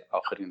حدود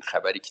آخرین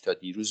خبری که تا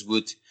دیروز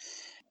بود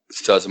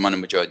سازمان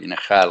مجاهدین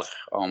خلق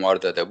آمار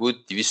داده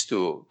بود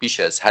بیش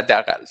از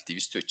حداقل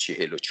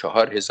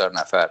 244,000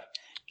 نفر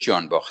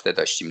جان باخته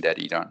داشتیم در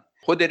ایران.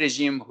 خود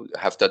رژیم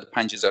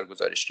 75,000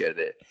 گزارش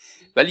کرده،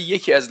 ولی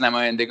یکی از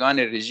نمایندگان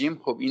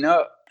رژیم خب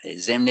اینا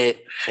ضمن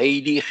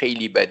خیلی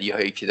خیلی بدی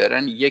هایی که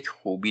دارن یک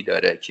خوبی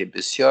داره که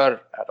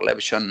بسیار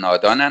اغلبشان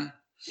نادانن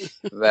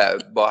و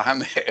با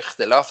هم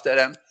اختلاف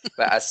دارن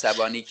و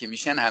عصبانی که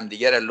میشن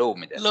همدیگر لو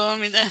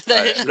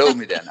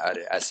میدن.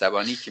 آره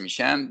عصبانی که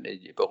میشن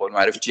به قول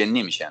معروف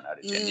جنی میشن.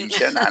 جنی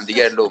میشن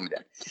همدیگر لو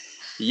میدن.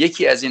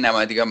 یکی از این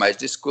نمایندگان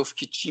مجلس گفت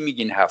که چی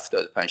میگین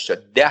 75 تا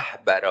 10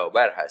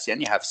 برابر هست،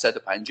 یعنی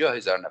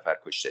 750,000 نفر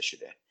کشته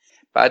شده.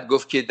 بعد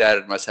گفت که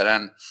در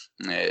مثلا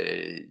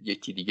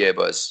یکی دیگه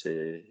باز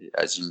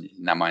از این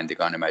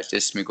نمایندگان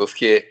مجلس میگفت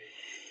که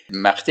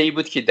مقطعی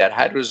بود که در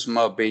هر روز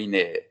ما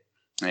بین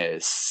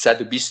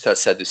 120 تا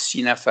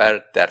 130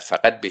 نفر در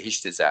فقط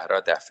بهشت زهرا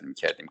دفن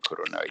میکردیم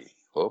کرونایی.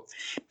 خب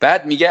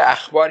بعد میگه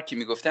اخبار که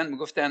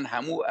میگفتن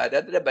همون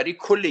عدد رو برای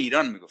کل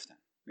ایران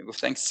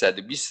میگفتن که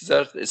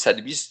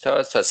 120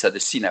 تا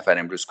 130 نفر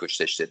امروز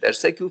کشته شده، در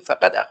صورتی که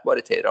فقط اخبار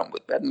تهران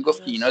بود. بعد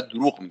میگفت که اینا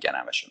دروغ میگن،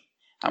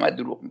 همه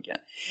دروغ میگن.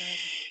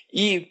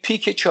 این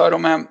پیک 4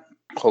 هم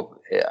خب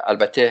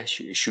البته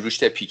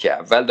شروعش پیک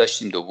اول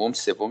داشتیم، دوم،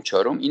 سوم،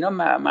 4 اینا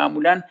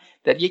معمولا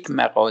در یک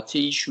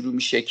مقاطعی شروع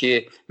میشه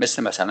که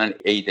مثلا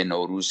عید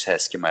نوروز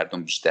هست که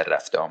مردم بیشتر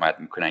رفت آمد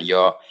میکنن،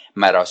 یا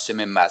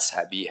مراسم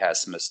مذهبی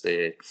هست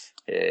مثل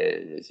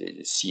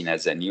سینه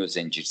زنی و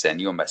زنجیر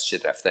زنی و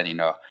مسجد رفتن.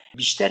 اینا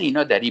بیشتر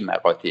اینا در این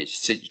مقاطع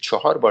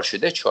 4 بار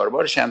شده. 4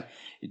 بارش هم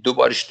 2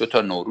 بارش 2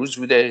 تا نوروز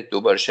بوده،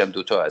 2 بارش هم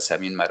 2 تا از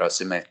همین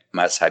مراسم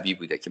مذهبی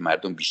بوده که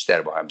مردم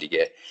بیشتر با هم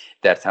دیگه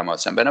در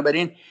تماسن.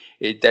 بنابراین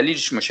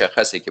دلیلش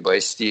مشخصه که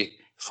بایستی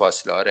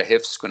فاصله ها رو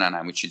حفظ کنن،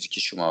 همون چیزی که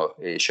شما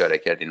اشاره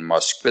کردین،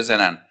 ماسک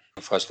بزنن،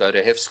 فاصله ها رو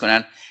حفظ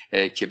کنن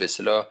که به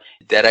اصطلاح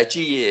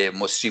درجه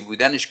مصری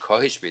بودنش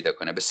کاهش پیدا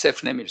کنه، به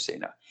 0 نمیرسه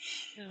اینا.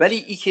 ولی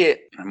ای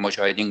که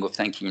مجاهدین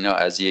گفتن که اینا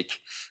از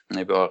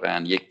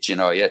واقعا یک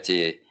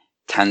جنایت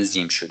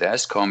تنظیم شده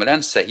است،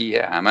 کاملا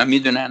صحیحه. همه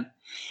میدونن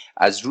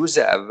از روز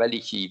اولی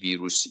که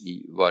ویروس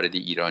وارد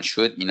ایران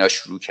شد اینا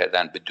شروع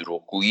کردن به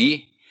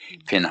دروغگویی،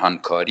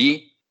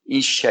 پنهانکاری.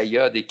 این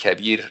شیاد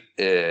کبیر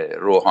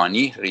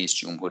روحانی، رئیس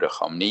جمهور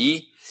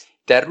خامنه،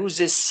 در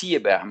روز 30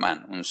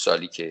 بهمن اون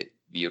سالی که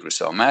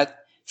ویروس آمد،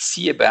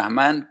 30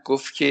 بهمن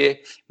گفت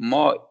که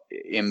ما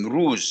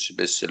امروز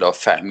به اصطلاح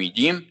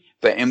فهمیدیم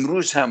و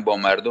امروز هم با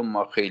مردم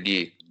ما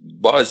خیلی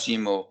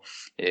بازیم و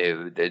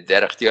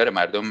در اختیار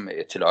مردم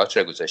اطلاعات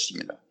را گذاشتیم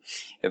اینا.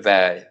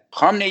 و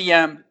خامنه ای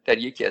هم در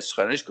یکی از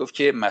سخنانش گفت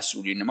که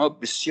مسئولین ما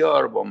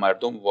بسیار با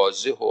مردم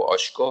واضح و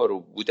آشکار و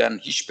بودن،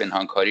 هیچ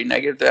پنهانکاری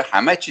نگرفته،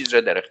 همه چیز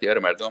را در اختیار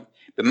مردم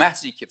به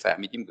محضی که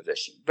فهمیدیم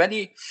گذاشتیم.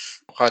 ولی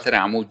خاطر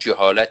همون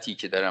جهالتی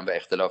که دارن و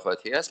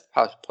اختلافاتی هست،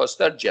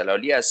 پاسدار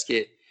جلالی است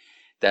که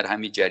در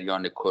همین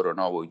جریان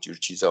کرونا و اینجور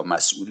چیزا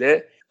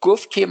مسئوله،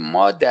 گفت که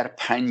ما در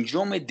 5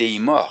 دی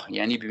ماه،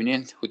 یعنی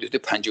ببینید حدود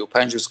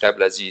 55 روز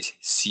قبل از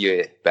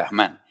 30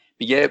 بهمن،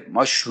 میگه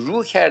ما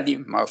شروع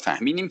کردیم، ما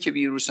فهمیدیم که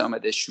ویروس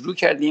آمده، شروع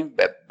کردیم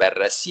و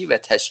بررسی و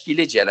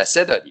تشکیل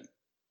جلسه دادیم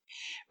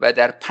و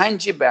در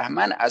 5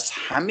 بهمن از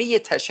همه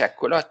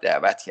تشکلات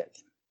دعوت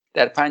کردیم.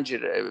 در 5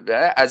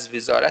 از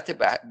وزارت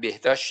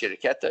بهداشت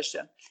شرکت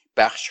داشتن،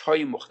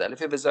 بخش‌های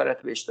مختلف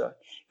وزارت بهداشت،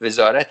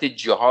 وزارت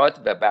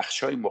جهاد و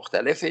بخش‌های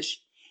مختلفش،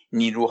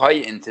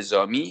 نیروهای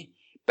انتظامی،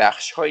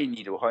 بخش‌های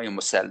نیروهای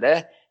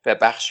مسلح و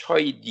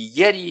بخش‌های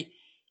دیگری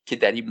که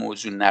در این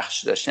موضوع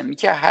نقش داشتن،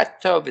 میگه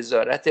حتی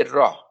وزارت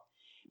راه،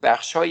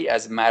 بخش‌هایی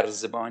از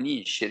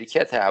مرزبانی،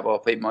 شرکت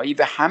هواپیمایی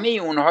و همه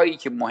اونهایی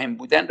که مهم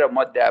بودن را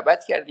ما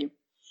دعوت کردیم.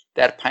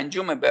 در 5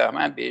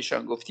 بهمن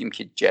بهشان گفتیم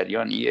که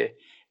جریانیه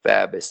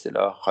و به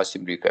اصطلاح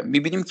خواستیم روی کنیم.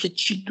 میبینیم که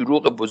چی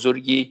دروغ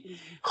بزرگی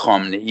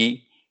خامنه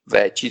ای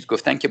و چیز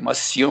گفتن که ما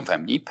 30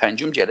 فهمیدیم،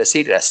 5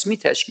 جلسه رسمی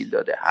تشکیل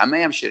داده،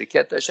 همه هم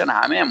شرکت داشتن،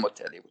 همه هم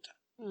مطلع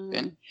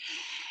بودن.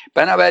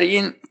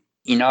 بنابراین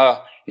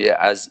اینا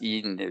از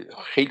این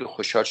خیلی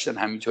خوشحال شدن،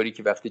 همینطوری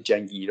که وقتی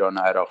جنگ ایران و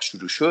عراق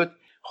شروع شد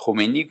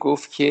خمینی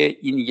گفت که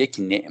این یک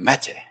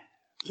نعمته.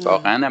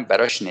 واقعا هم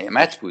براش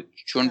نعمت بود،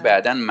 چون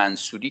بعداً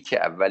منصوری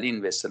که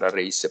اولین به اصطلاح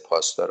رئیس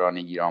پاسداران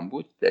ایران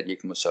بود، در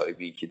یک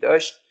مصاحبه‌ای که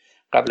داشت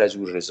قبل از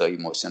او رضایی،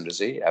 محسن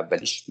رضایی،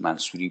 اولیش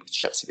منصوری بود،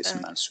 شخصی به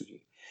اسم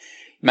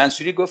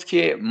منصوری گفت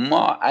که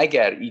ما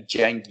اگر این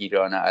جنگ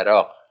ایران و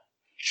عراق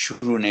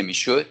شروع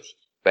نمی‌شد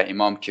و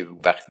امام که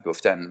وقتی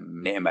گفتن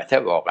نعمته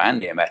واقعا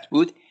نعمت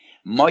بود،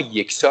 ما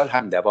 1 سال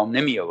هم دوام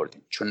نمی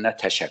آوردیم، چون نه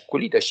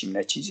تشکلی داشتیم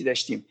نه چیزی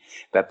داشتیم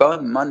و بعد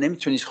ما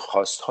نمیتونید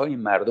خواستهای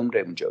مردم رو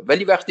اونجا.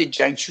 ولی وقتی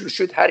جنگ شروع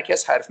شد هر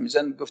کس حرف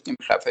میزن، گفتیم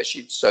خفه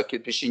شید،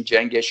 ساکت بشین،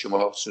 جنگ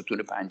شما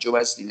ستون 5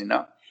 هستین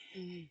اینا.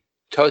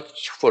 تا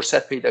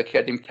فرصت پیدا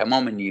کردیم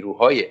تمام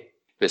نیروهای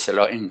به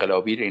اصطلاح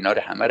انقلابی رو، اینا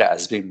رو همه رو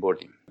از بین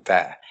بردیم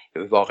و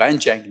واقعا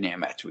جنگ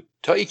نعمت بود.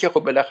 تا اینکه خب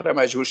بالاخره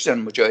مجبور شدن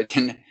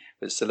مجاهدین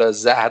به اصطلاح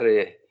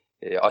زهر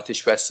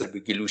آتش بس به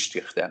گلوش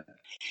ریختن.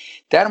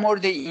 در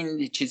مورد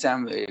این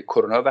چیزم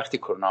کرونا، وقتی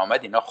کرونا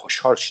آمد اینا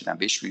خوشحال شدن،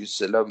 بهش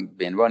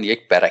به عنوان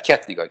یک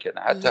برکت نگاه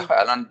کردن. حتی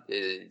الان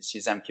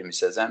چیزم که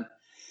میسازن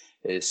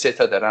 3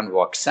 تا دارن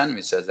واکسن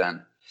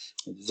میسازن،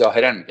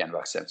 ظاهرا میگن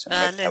واکسن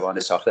میسازن، توان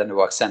ساختن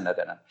واکسن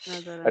ندارن.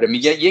 آره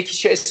میگه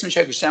یکیش اسمش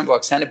گذاشتن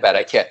واکسن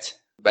برکت،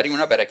 برای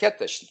اونا برکت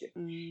داشت دیگه،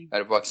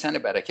 برای واکسن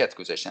برکت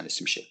گذاشتن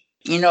اسمشه.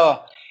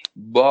 اینا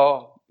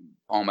با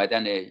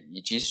آمدن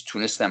یه چیز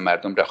تونستن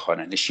مردم را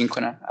خانه نشین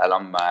کنن.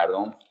 الان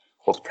مردم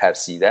خب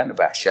ترسیدن،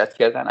 وحشت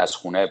کردن، از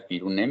خونه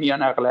بیرون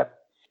نمیان اغلب.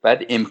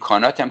 بعد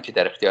امکانات هم که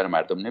در اختیار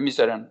مردم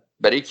نمیذارن.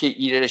 برای که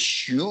ایره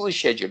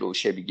شیوعش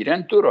جلوشه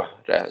بگیرن 2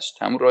 راه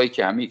هست، همون راهی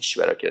که همه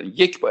کشورها کردن.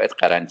 یک، باید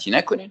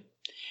قرنطینه کنین.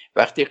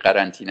 وقتی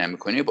قرنطینه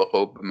میکنی با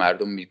خب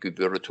مردم میگی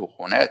برو تو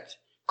خونت،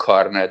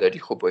 کار نداری،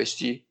 خب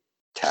بایستی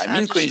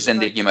تأمین کنی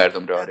زندگی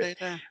مردم را.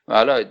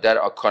 حالا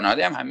در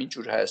کانادا هم همین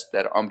جور هست،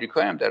 در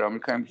آمریکا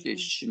هم که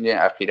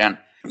اخیراً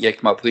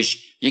 1 ماه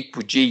پیش یک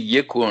بودجه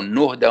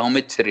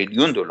 1.9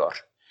 تریلیون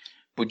دلار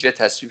بودجه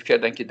تصویب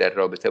کردن که در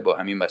رابطه با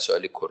همین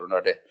مسائل کرونا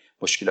ره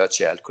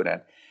مشکلات حل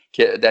کنن.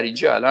 که در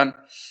اینجا الان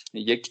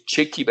یک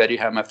چکی برای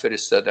همه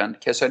فرستادن،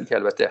 کسانی که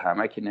البته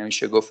همه که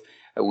نمیشه گفت،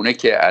 اونه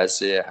که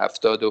از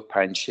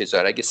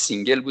 75,000 اگه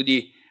سینگل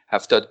بودی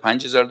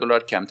 75,000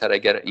 دلار کمتر،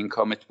 اگر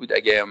اینکامت بود،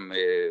 اگه هم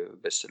به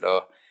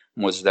اصطلاح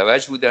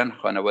مزدوج بودن،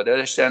 خانواده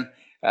داشتن،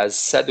 از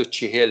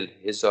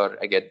 140,000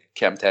 اگر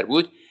کمتر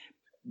بود،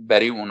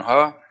 برای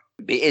اونها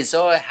به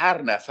ازای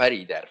هر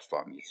نفری در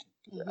فامیل،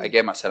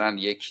 اگه مثلا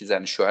یک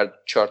زن شوهر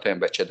 4 تا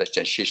بچه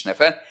داشتن، 6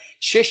 نفر،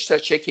 6 تا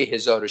چک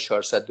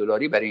 1400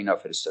 دلاری برای اینا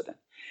فرستادن.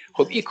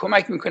 خب این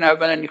کمک میکنه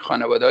اولا این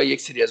خانواده‌ها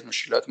یک سری از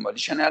مشکلات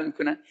مالیشون حل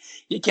میکنن.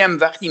 یکی هم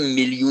وقتی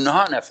میلیون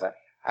ها نفر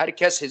هر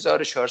کس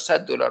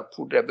 1400 دلار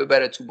پول رو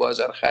ببره تو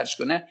بازار خرج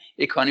کنه،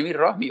 اکانومی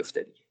راه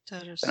میفته دیگه.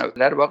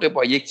 در واقع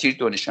با یک تیر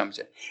دو نشان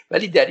میزنه.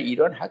 ولی در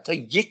ایران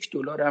حتی 1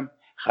 دلار هم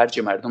خرج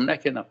مردم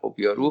نکردن. خب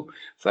یارو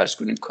فرض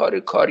کنین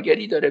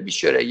کارگری داره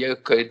بیچاره، یا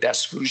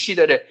دستفروشی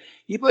داره،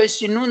 این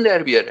بایستی نون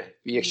در بیاره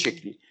به یک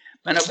شکلی.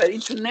 بنابراین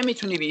تو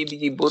نمیتونی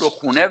بگی برو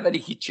خونه ولی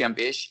هیچی هم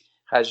بهش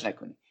خرج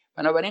نکنی.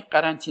 بنابراین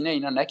قرنطینه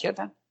اینا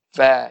نکردن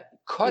و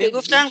کار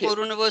میگفتن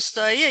قرون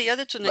وسطایی،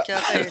 یادتونه که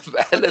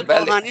بله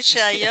باهانی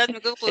شیاد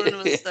میگفت قرون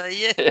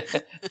وسطایی.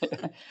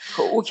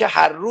 خب او که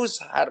هر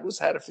روز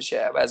حرفش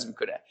عوض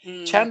میکنه.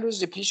 چند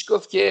روز پیش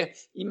گفت که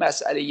این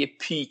مسئله یه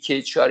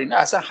پیک چارینا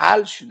اصلا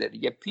حل شده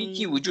دیگه،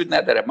 پیکی وجود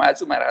نداره، ما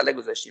از اون مرحله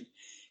گذاشتیم.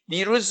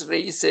 دیروز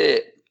رئیس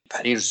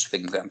پریروز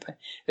فکر می‌کنم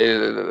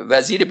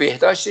وزیر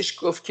بهداشتش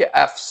گفت که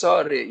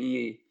افسار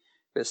این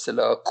به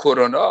اصطلاح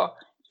کرونا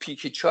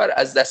پیک 4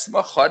 از دست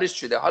ما خارج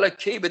شده، حالا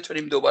کی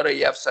بتونیم دوباره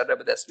یه افسر رو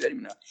به دست بیاریم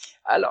اینا.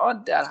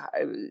 الان در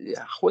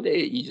خود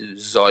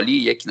زالی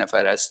یک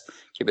نفر هست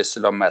که به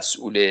اصطلاح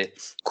مسئول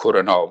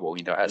کرونا و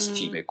اینا از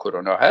تیم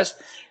کرونا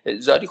هست.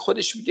 زالی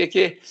خودش میگه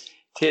که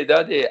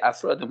تعداد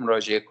افراد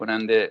مراجعه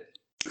کننده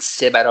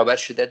 3 برابر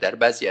شده، در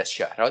بعضی از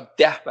شهرها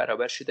 10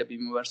 برابر شده به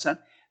بیمارستان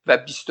و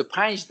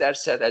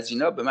 25% از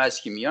اینا به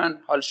محض که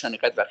میان حالشان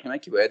اینقدر وخیمه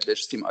که باید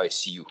برسیم آی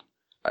سی یو.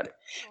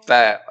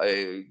 و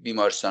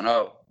بیمارستان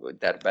ها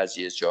در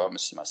بعضی از جاها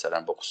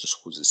مثلا به خصوص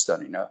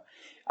خوزستان اینا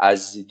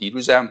از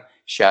دیروز هم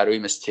شهرهایی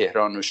مثل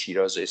تهران و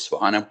شیراز و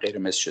اصفهان هم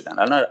قرمز شدن.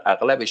 الان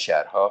اغلب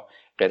شهرها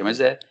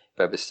قرمزه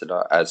و به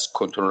اصطلاح از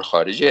کنترل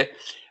خارجه.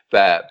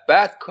 و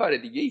بعد کار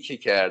دیگه ای که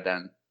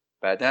کردن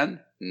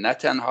بعدن نه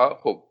تنها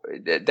خب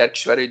در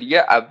کشورهای دیگه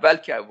اول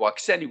که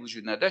واکسنی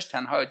وجود نداشت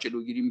تنها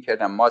جلوگیری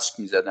میکردن، ماسک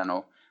میزدن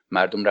و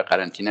مردم را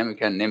قرنطینه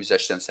میکردن،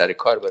 نمیذاشتن سر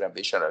کار برن،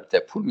 بهشون البته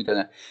پول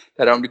میدادن.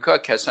 در آمریکا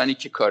کسانی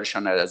که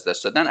کارشان از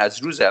دست دادن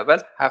از روز اول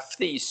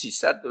هفته ای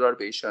 $300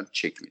 بهشون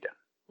چک میدن.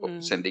 خب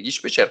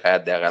زندگیش بچرخه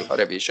حداقل ها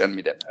رو بهشون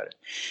میدن.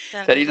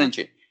 در ایران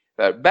چه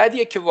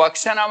بعدیه که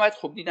واکسن آمد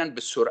خب دیدن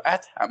به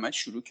سرعت همه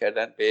شروع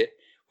کردن به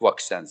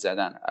واکسن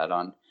زدن.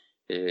 الان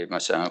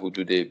مثلا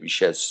حدود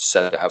بیش از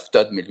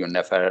 170 میلیون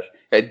نفر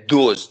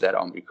دوز در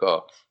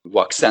آمریکا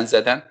واکسن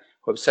زدن.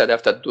 خب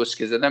 170 دوز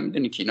که زدن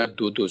میدونی که اینا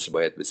 2 دوز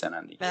باید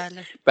بزنن دیگه.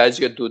 بله.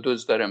 بعضیا 2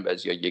 دوز دارن،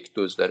 بعضیا 1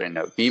 دوز دارن.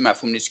 به این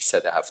مفهوم نیست که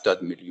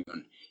 170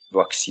 میلیون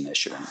واکسینه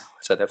شدن.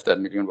 170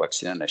 میلیون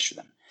واکسینه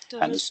نشدن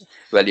هنوز.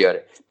 ولی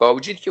آره با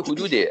وجود که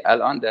حدود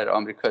الان در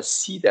آمریکا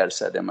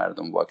 30%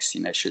 مردم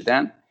واکسینه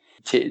شدن،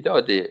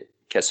 تعداد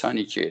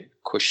کسانی که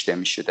کشته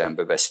میشدن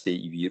به واسطه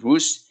این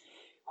ویروس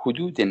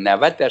حدود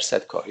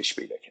 90% کاهش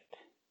پیدا کرد.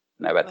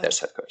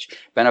 90% کاهش.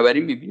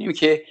 بنابراین میبینیم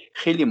که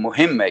خیلی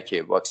مهمه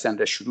که واکسن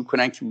را شروع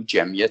کنن که اون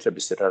جمعیت را به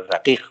اصطلاح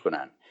رقیق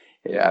کنن.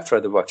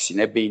 افراد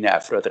واکسینه بین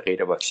افراد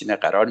غیر واکسینه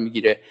قرار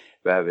میگیره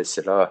و به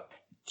اصطلاح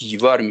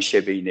دیوار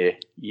میشه بین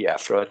این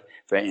افراد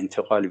و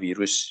انتقال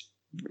ویروس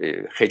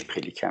خیلی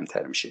خیلی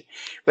کمتر میشه.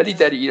 ولی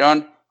در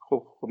ایران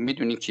خب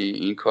میدونی که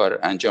این کار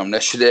انجام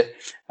نشده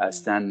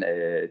اصلا،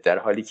 در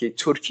حالی که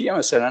ترکیه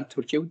مثلا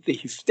حدود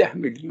 17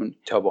 میلیون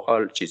تا به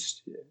حال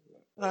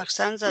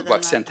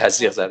واکسن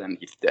تزریق زدن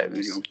 17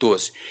 میلیون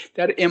دوز.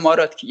 در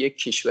امارات که یک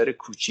کشور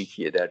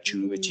کوچیکیه در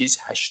جنوب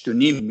 8.5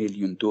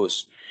 میلیون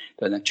دوز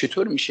دادن.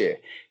 چطور میشه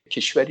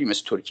کشوری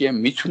مثل ترکیه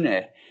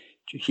میتونه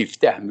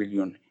 17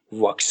 میلیون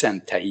واکسن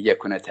تهیه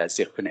کنه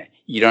تزریق کنه،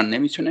 ایران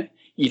نمیتونه؟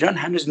 ایران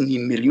هنوز 0.5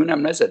 میلیون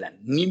هم نزدن.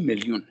 0.5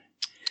 میلیون.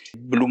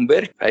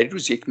 بلومبرگ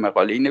پیروز یک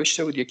مقاله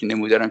نوشته بود، یک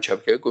نمودارم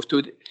چاپ کرده، گفته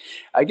بود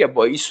اگه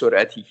با این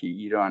سرعتی که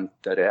ایران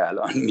داره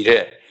الان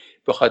میره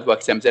بخواد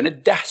واکسن بزنه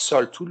 10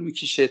 سال طول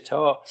میکشه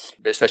تا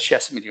به اصطلاح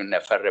 60 میلیون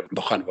نفر رو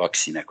بخوان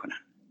واکسینه کنن.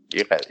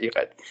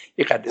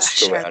 اینقدر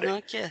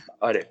استواره.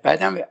 آره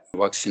بعدم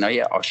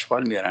واکسینای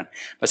آشغال میارن،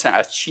 مثلا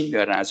از چین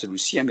میارن، از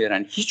روسیه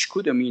میارن، هیچ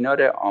کدوم اینا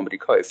رو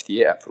آمریکا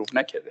FDA اپروو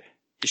نکرده.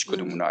 هیچ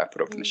کدوم اونا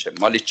اپروو نشه.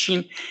 مال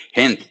چین،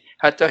 هند،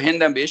 حتی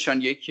هندم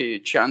بهشان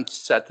یک چند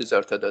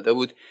 100,000 تا داده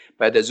بود،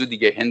 بعد از اون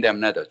دیگه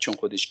هندم نداد چون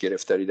خودش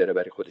گرفتاری داره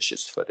برای خودش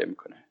استفاده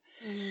میکنه.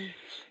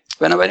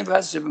 بنابراین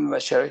وضع و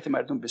شرایط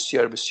مردم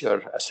بسیار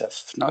بسیار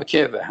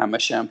اسفناکه و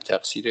همش هم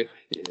تقصیر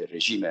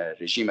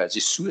رژیم از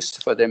این سوء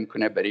استفاده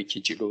میکنه برای که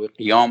جلو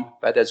قیام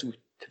بعد از اون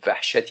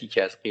وحشتی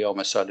که از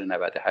قیام سال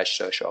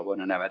 98 تا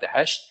آبان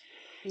 98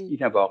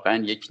 این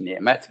واقعا یک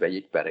نعمت و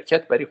یک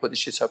برکت برای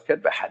خودش حساب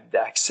کرد و حد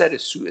اکثر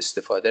سوء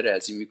استفاده را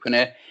از این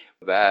میکنه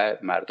و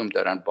مردم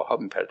دارن باها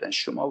میپردن.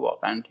 شما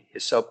واقعا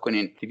حساب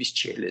کنین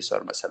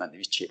 240,000 مثلا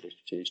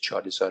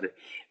 244,000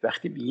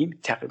 وقتی میگیم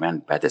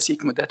تقریبا بعد از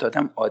یک مدت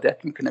آدم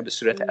عادت میکنه به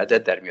صورت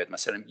عدد در میاد،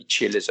 مثلا میگه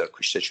 40,000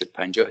 کشته شد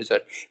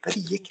 50,000،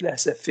 ولی یک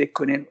لحظه فکر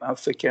کنین، من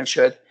فکر کنم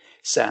شاید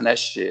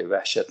صحنه‌اش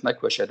وحشتناک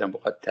باشه آدم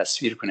بخواد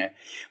تصویر کنه،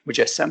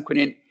 مجسم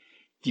کنین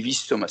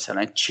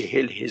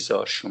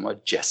 240,000 شما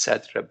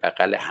جسد را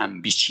بغل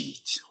هم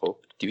بیچینید. خب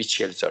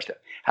 240,000 تا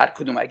هر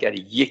کدوم اگر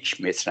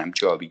 1 متر هم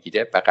جا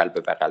بگیره بغل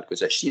به بغل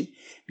گذاشتین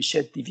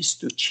میشه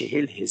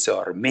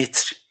 240,000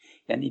 متر،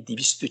 یعنی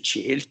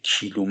 240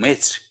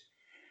 کیلومتر.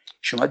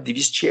 شما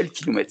 240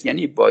 کیلومتر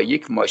یعنی با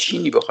یک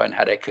ماشینی بخواین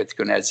حرکت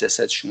کنه از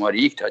جسد شما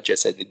 1 تا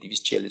جسد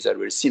 240,000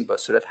 برسین با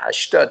سرعت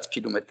 80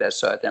 کیلومتر در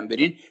ساعت هم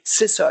برین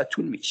 3 ساعت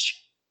طول میکشه.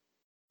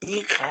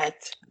 اینقدر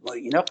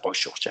اینا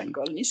قاشق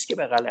چنگال نیست که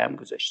بغل هم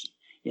گذاشتیم.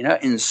 اینا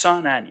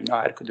انسانن،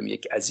 اینا هر کدوم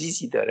یک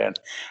عزیزی دارن،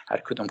 هر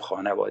کدوم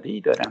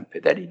خانواده‌ای دارن،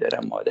 پدری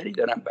دارن، مادری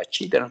دارن،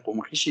 بچه‌ای دارن،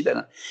 قومخیشی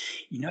دارن.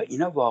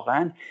 اینا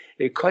واقعا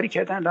کاری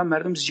کردن. الان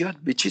مردم زیاد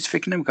به چیز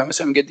فکر نمی‌کنن،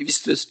 مثلا میگه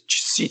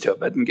 230 تا،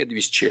 بعد میگه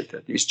 240 تا،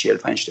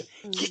 245 تا.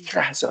 یک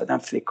لحظه آدم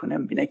فکر کنه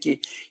ببینه که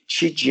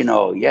چه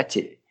جنایت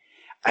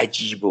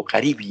عجیب و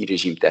غریبی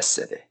رژیم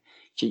دست زده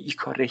که این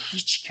کار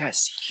هیچ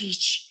کس،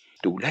 هیچ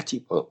دولتی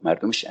با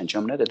مردمش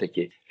انجام نداده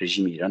که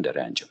رژیم ایران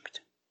داره انجام میده.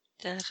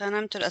 دقیقاً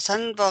همینطور.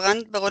 اصلا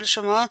واقعا به قول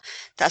شما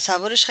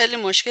تصورش خیلی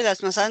مشکل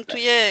است. مثلا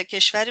توی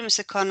کشوری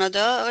مثل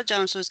کانادا آقا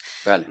جانسوس،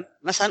 بله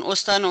مثلا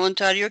استان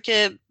اونتاریو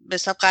که به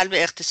حساب قلب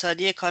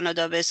اقتصادی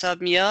کانادا به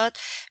حساب میاد،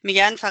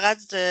 میگن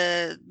فقط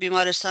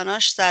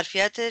بیمارستاناش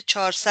ظرفیت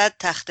 400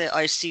 تخت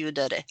آی سی یو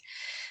داره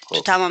تو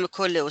خب تمام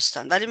کل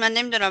استان. ولی من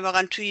نمیدونم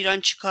واقعا تو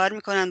ایران چی کار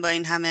میکنن با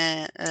این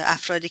همه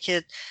افرادی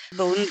که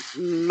به اون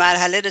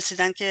مرحله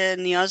رسیدن که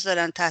نیاز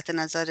دارن تحت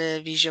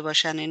نظر ویژه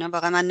باشن. اینا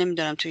واقعا من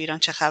نمیدونم تو ایران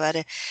چه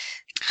خبره.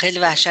 خیلی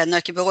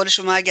وحشتناکه. به قول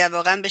شما اگر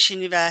واقعا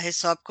بشینی و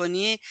حساب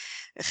کنی،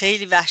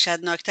 خیلی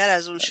وحشتناکتر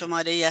از اون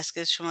شماره ای است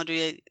که شما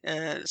روی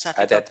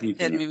صفحه عدد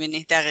کامپیوتر میبینیم.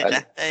 میبینی. دقیقا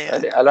بله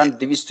بله. الان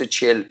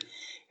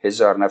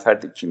 240,000 نفر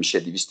که میشه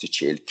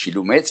 240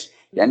 کیلومتر،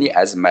 یعنی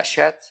از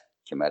مشهد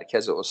که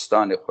مرکز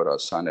استان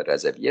خراسان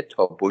رضویه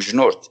تا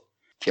بوجنورد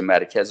که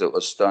مرکز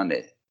استان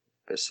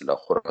به اصطلاح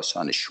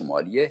خراسان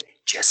شمالیه،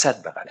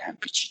 جسد بغل هم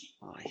پیچیدیم.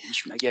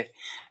 هیچ مگه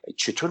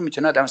چطور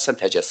میتونه آدم اصلا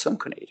تجسم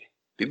کنه ایره؟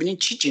 ببینین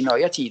چی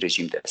جنایتی این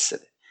رژیم دست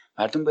داده.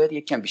 مردم باید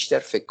یکم بیشتر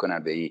فکر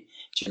کنن به این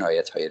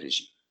جنایت‌های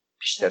رژیم،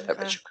 بیشتر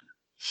توجه کنن.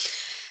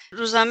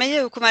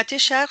 روزنامه حکومتی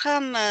شرق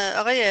هم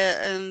آقای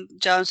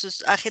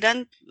جانسوس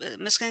اخیراً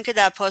مثل اینکه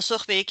در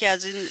پاسخ به یکی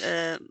از این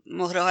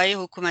مهره‌های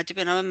حکومتی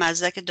به نام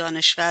مزدک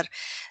دانشور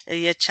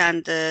یه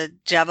چند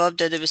جواب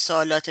داده به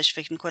سوالاتش.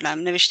 فکر می‌کنم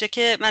نوشته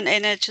که من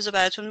عین چیزو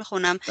براتون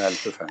می‌خونم.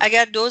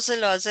 اگر دوز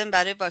لازم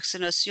برای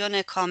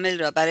واکسیناسیون کامل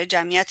را برای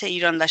جمعیت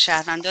ایران و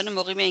شهروندان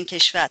مقیم این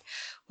کشور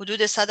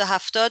حدود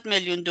 170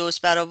 میلیون دوز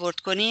برآورد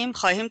کنیم،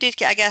 خواهیم دید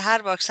که اگر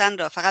هر واکسن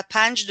را فقط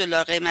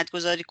 $5 قیمت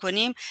گذاری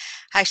کنیم،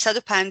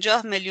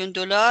 850 میلیون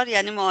دلار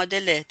یعنی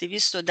معادل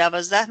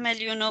 212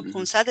 میلیون و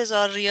 500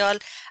 هزار ریال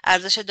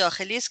ارزش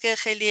داخلی است که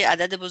خیلی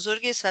عدد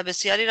بزرگی است و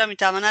بسیاری را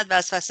میتواند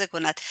وسوسه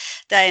کند.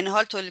 در این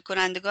حال تولید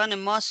کنندگان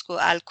ماسک و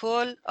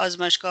الکل،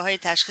 آزمایشگاه‌های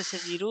تشخیص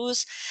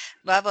ویروس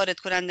و وارد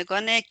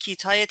کنندگان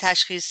کیت‌های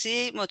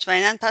تشخیصی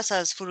مطمئناً پس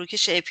از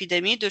فروکش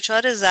اپیدمی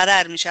دچار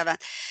ضرر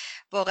میشوند.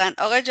 واقعا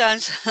آقای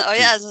جانس،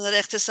 آیا از نظر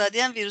اقتصادی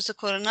هم ویروس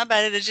کرونا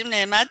برای رژیم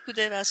نعمت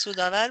بوده و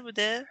سودآور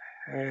بوده؟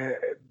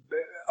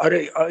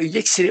 آره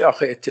یک سری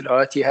آخه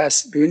اطلاعاتی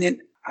هست.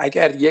 ببینین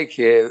اگر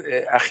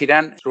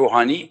اخیراً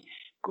روحانی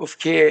گفت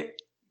که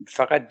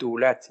فقط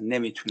دولت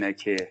نمیتونه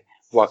که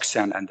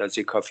واکسن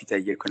اندازه کافی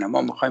تهیه کنه،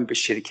 ما میخوایم به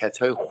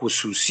شرکت‌های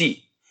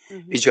خصوصی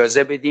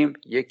اجازه بدیم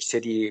یک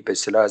سری به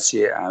اصطلاح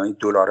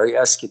دلارایی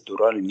است که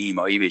دلار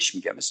نیمایی بهش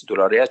میگم، مثل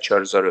دلاری از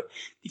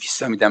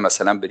 4200 میدن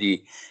مثلا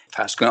بری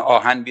فرض کن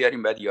آهن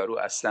بیاریم، بعد یارو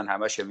اصلا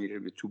همش میره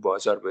تو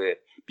بازار به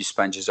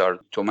 25,000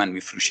 تومان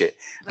میفروشه،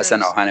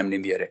 اصلا آهنم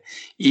نمیاره.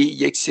 این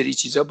یک سری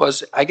چیزا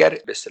باز اگر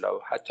به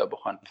اصطلاح حتی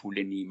بخوان پول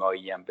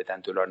نیمایی هم بدن،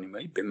 دلار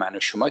نیمایی، به من و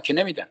شما که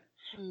نمیدن،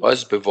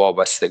 باز به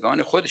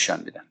وابستگان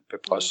خودشان میدن، به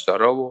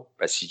پاسدارا و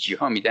بسیجی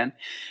ها میدن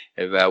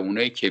و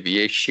اونایی که به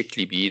یک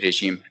شکلی به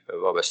رژیم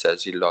وابسته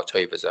از این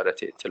لاتای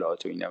وزارت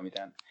اطلاعات و اینا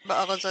میدن،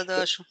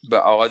 به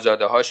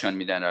آقازاده هاشون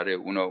میدن. آره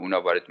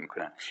اونا وارد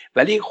میکنن.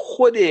 ولی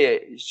خود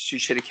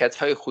شرکت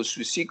های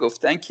خصوصی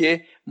گفتن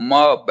که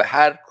ما به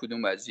هر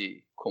کدوم از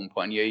این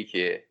کمپانیایی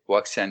که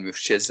واکسن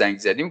میفروشه زنگ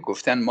زدیم،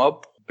 گفتن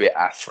ما به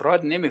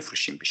افراد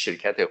نمیفروشیم، به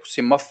شرکت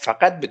خصوصی، ما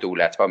فقط به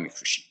دولت ها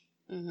میفروشیم.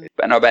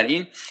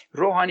 بنابراین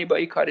روحانی با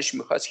این کارش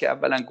میخواست که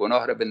اولا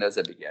گناه رو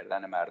بندازه به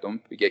گردن مردم،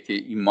 بگه که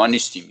این ما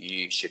نیستیم،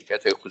 این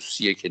شرکت های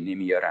خصوصیه که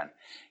نمیارن،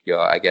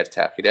 یا اگر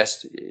تأخیر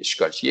است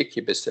اشکال چیه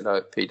که به اصطلاح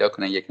پیدا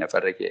کنن یک نفر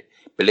را که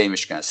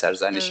بلیمش کنن،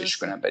 سرزنشش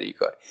کنن برای این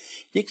کار.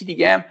 یکی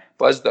دیگه هم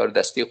باز دار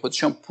دسته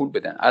خودشون پول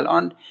بدن.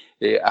 الان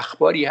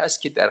اخباری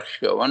هست که در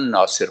خیابان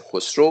ناصر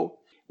خسرو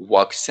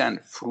واکسن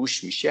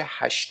فروش میشه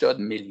 80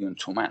 میلیون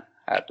تومان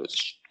هر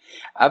دوزش.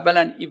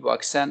 اولا این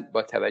واکسن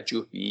با توجه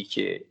به این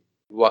که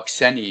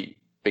واکسنی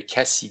به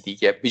کسی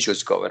دیگه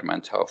بجز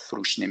گاورمنت ها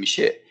فروش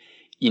نمیشه،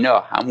 اینا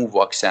همون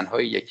واکسن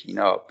های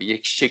اینا به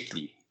یک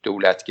شکلی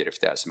دولت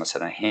گرفته از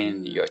مثلا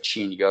هند یا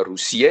چین یا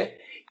روسیه،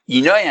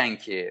 اینا یعنی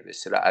که به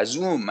اصطلاح از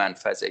اون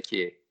منفذه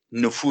که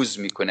نفوذ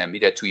میکنه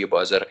میره توی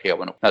بازار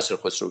خیابان ناصر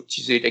خسرو،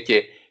 چیزی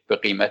که به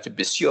قیمت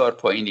بسیار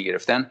پایینی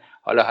گرفتن،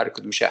 حالا هر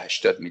کدومش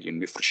 80 میلیون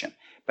میفروشن.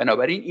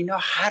 بنابراین اینا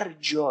هر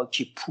جا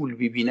که پول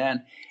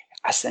ببینن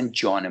اصلا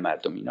جان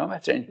مردم اینا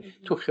مثلا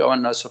تو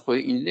خیابان ناصر خسرو.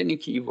 این لنی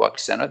که این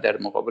واکسن ها در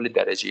مقابل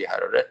درجه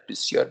حرارت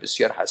بسیار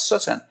بسیار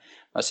حساسن.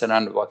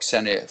 مثلا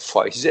واکسن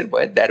فایزر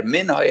باید در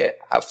منهای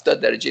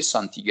 70 درجه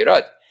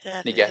سانتیگراد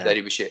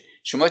نگهداری بشه.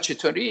 شما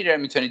چطوری را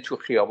میتونید تو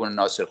خیابان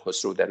ناصر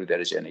خسرو در اون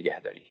درجه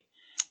نگهداری؟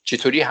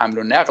 چطوری حمل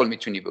و نقل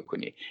میتونی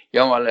بکنی؟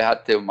 یا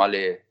حتی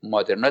مال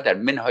مادرنا در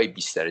منهای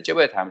 20 درجه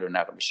باید حمل و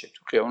نقل بشه.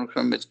 تو خیابان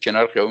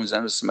کنار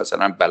خیابان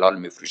مثلا بلال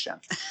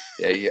میفروشن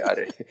یا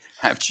آره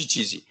همچی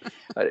چیزی.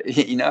 آره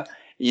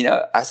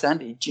اینا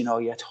اصلا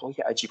جنایت های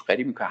عجیب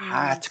غریب میکنن.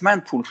 حتما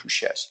پول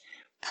توش است.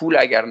 پول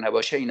اگر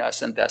نباشه اینا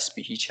اصلا دست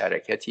به هیچ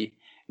حرکتی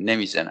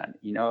نمیزنن.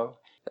 اینا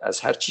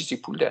از هر چیزی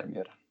پول در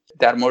میارن.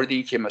 در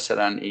موردی که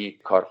مثلا این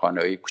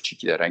کارخانه‌های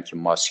کوچیکی دارن که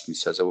ماسک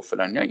میسازه و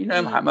فلان، اینا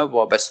هم همه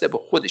وابسته به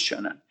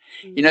خودشانن.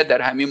 اینا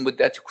در همین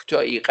مدت کوتاه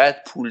اینقدر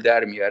پول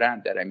در میارن،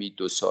 در همین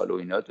 2 سال و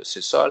اینا 2-3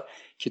 سال،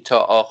 که تا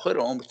آخر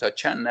عمر، تا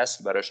چند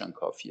نسل براشون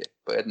کافیه.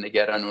 باید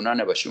نگران اونا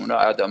نباشیم. اونا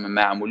آدم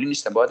معمولی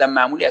نیستن. با آدم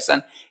معمولی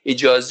اصلا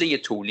اجازه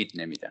تولید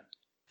نمیدن.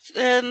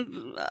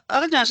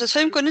 آقای جانسوس،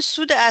 فکر می‌کنید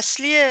سود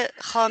اصلی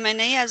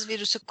خامنه ای از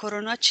ویروس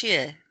کرونا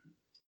چیه؟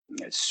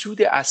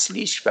 سود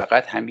اصلیش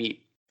فقط همین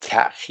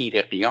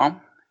تأخیر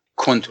قیام،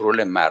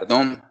 کنترل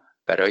مردم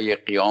برای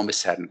قیام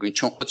سرنگونی.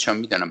 چون خودشان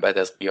میدونن بعد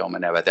از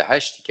قیام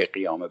 98 که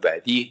قیام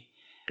بعدی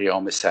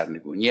قیام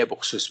سرنگونیه، به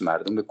خصوص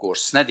مردم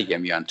گرسنه دیگه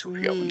میان تو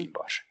خیابون این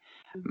بار.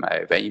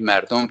 و این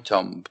مردم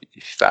تا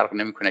فرق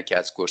نمیکنه که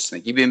از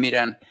گرسنگی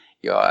بمیرن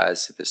یا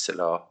از به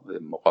اصطلاح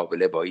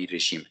مقابله با این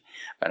رژیم.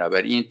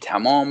 بنابراین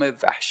تمام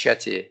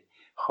وحشت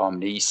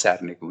خامنه‌ای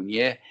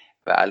سرنگونیه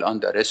و الان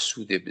داره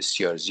سود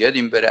بسیار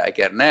زیادی میبره.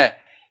 اگر نه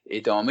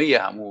ادامه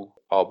همون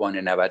آبان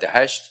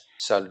 98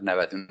 سال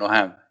 99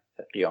 هم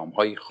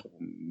قیام‌های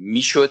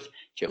میشد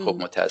که خب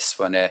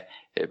متاسفانه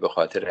به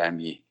خاطر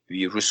همین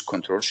ویروس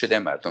کنترل شده،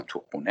 مردم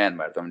تو خونه،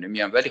 مردم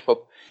نمیان. ولی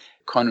خب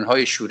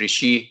کانون‌های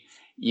شورشی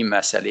این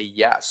مسئله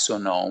یأس و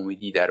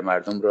ناامیدی در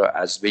مردم رو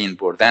از بین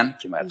بردن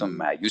که مردم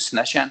مایوس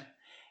نشن،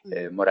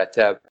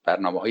 مرتب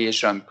برنامه‌های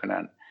اجرا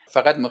میکنن.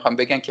 فقط میخوام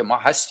بگن که ما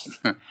هستیم.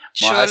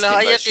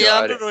 شعله‌های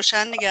قیام رو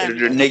روشن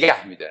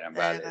نگه میدارن.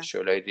 بله،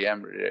 شعله‌های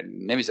قیام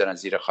نمیذارن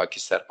زیر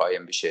خاکستر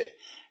قایم بشه.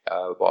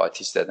 با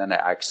آتش زدن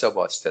عکس‌ها،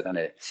 با آتش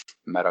زدن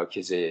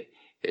مراکز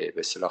به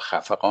اصطلاح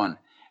خفقان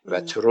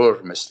و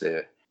ترور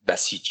مثل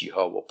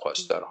بسیجی‌ها و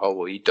پاسدارها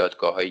و این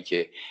دادگاه‌هایی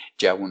که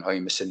جوان‌های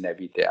مثل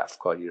نوید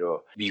افکاری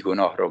رو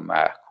بیگناه رو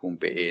محکوم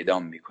به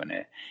اعدام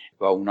میکنه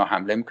و اونا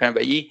حمله میکنن. و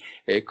این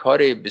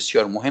کار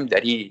بسیار مهم در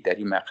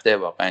این مقطع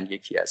واقعا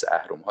یکی از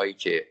اهرم‌هایی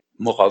که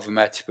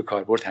مقاومت به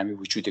کار برد همین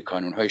وجود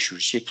کانون‌های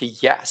شورشیه که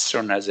یأس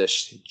رو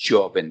نذاشت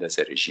جا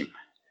بندازه رژیم.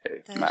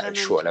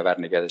 شعله‌ور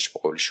نگهش، به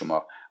قول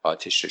شما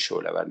آتش رو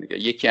شعله‌ور نگه.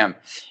 یکی هم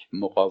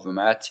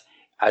مقاومت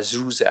از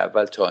روز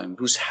اول تا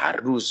امروز هر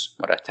روز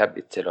مرتب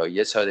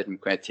اطلاعیه صادر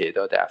میکنه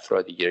تعداد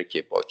افرادی گیره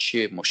که با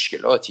چه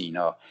مشکلاتی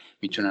اینا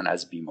میتونن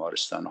از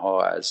بیمارستان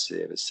ها، از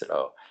به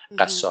اصطلاح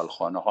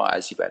قصالخانه ها،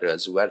 از این برای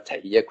از اونور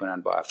تهیه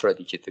کنن، با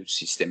افرادی که تو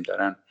سیستم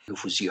دارن،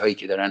 نفوذی هایی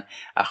که دارن،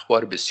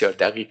 اخبار بسیار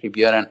دقیقی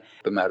بیارن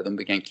به مردم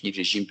بگن که این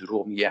رژیم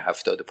دروغ میگه،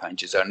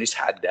 75,000 نیست،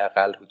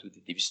 حداقل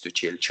حدود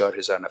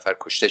 244,000 نفر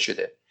کشته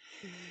شده.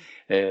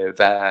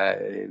 و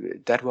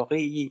در واقع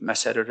این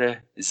مسئله رو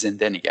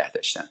زنده نگه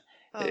داشتن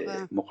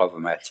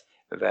مقاومت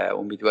و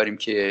امیدواریم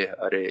که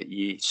آره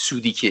این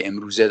سودی که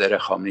امروزه داره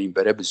خامنه این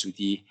بره به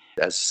زودی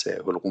از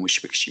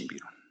حلقومش بکشیم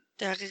بیرون.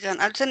 دقیقاً.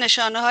 البته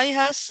نشانه هایی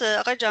هست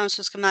آقای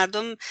جانسوس که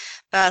مردم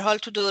به هر حال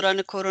تو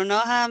دوران کرونا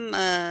هم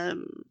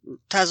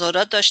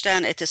تظاهرات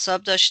داشتن،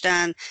 اعتصاب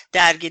داشتن،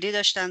 درگیری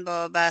داشتن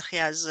با برخی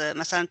از،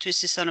 مثلا توی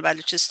سیستان و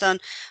بلوچستان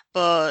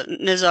با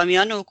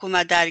نظامیان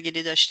حکومت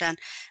درگیری داشتن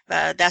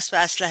و دست به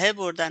اسلحه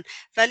بردن.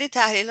 ولی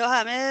تحلیل ها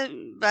همه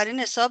بر این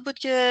حساب بود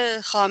که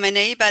خامنه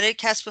ای برای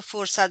کسب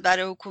فرصت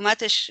برای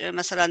حکومتش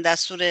مثلا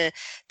دستور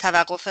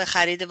توقف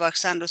خرید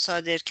واکسن رو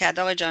صادر کرد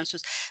آقای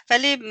جانسوس.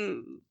 ولی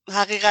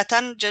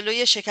حقیقتا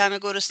جلوی شکم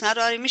گرسنه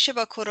رو میشه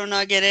با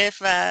کرونا گرفت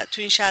و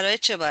تو این شرایط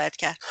چه باید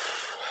کرد؟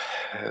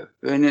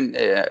 ببینین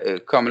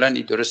کاملا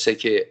این درسته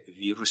که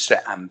ویروس رو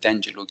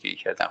عمدن جلوگیری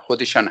کردن،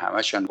 خودشان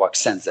همشان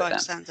واکسن زدن.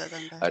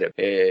 آره.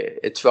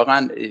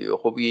 اتفاقا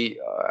خوبی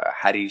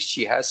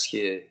حریرچی هست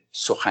که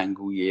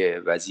سخنگوی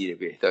وزیر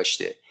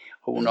بهداشته.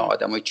 خب اونا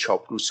آدمای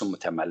چاپلوس و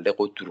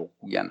متملق و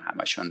دروغگوین،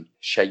 همشان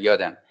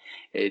شیادن.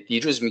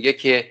 دیروز میگه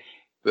که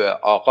به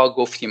آقا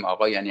گفتیم،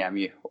 آقا یعنی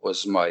همین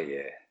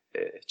عظمای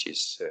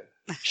چیز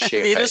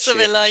ویروس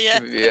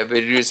ولایت،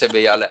 ویروس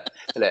ولایت،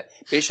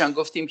 بهشان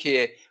گفتیم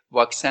که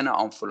واکسن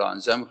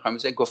آنفولانزا میخوام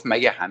بزنم. گفت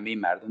مگه همه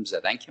مردم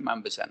زدن که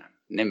من بزنم؟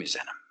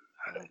 نمیزنم.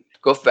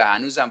 گفت و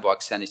هنوزم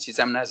واکسن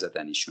چیزم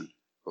نزدن ایشون،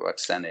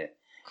 واکسن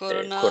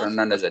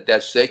کرونا نزد، در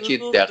صورتی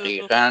که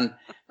دقیقاً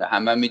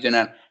همه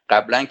میدونن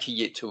قبلا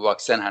که تو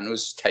واکسن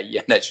هنوز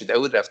تهیه نشده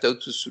بود رفته بود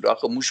تو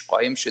سوراخ موش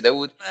قایم شده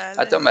بود.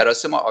 حتی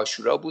مراسم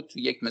عاشورا بود تو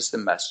یک مثل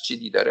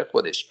مسجدی داره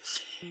خودش،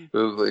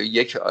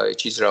 یک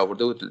چیز را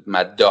آورده بود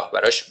مداح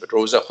براش،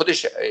 روزه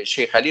خودش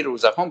شیخ علی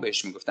روزخان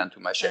بهش میگفتن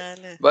تو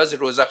مشهد. باز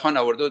روزخان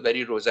آورده بود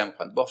برای روزه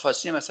میخواند، با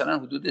فاصله مثلا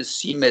حدود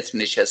 30 متر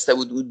نشسته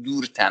بود و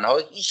دور، تنها،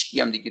 هیچ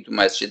کی هم دیگه تو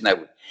مسجد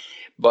نبود.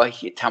 با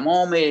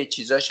تمام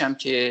چیزاش هم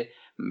که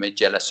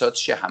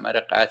جلساتش همه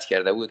رو قطع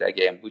کرده بود.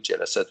 اگه این بود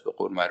جلسات به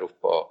قول معروف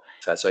با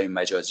فضای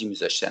مجازی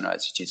میذاشتن و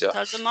از این چیزا.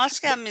 تازه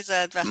ماسک هم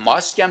میزد،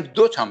 ماسک هم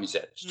 2 تا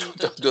میزد،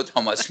 دو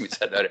تا ماسک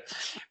میزد. داره.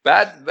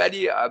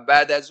 ولی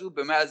بعد از او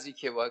به محضی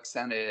که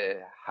واکسن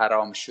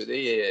حرام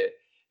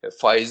شده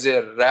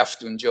فایزر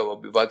رفت اونجا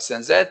و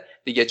واکسن زد،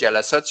 دیگه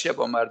جلساتش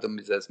با مردم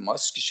میزد،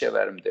 ماسکش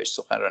برمی داشت،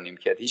 سخنرانی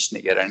میکرد، هیچ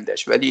نگرانی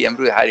داشت. ولی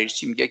امروز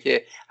حریرچی میگه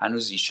که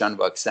هنوز ایشان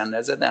واکسن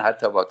نزدن،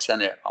 حتی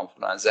واکسن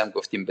آنفولانزا هم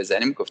گفتیم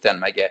بزنیم، گفتن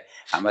مگه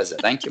همه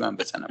زدن که من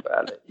بزنم.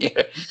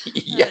 بله.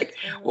 یک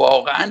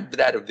واقعا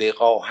در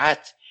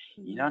وقاحت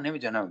اینا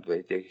نمیدونم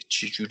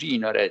چجوری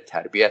اینا رو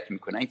تربیت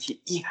میکنن که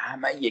این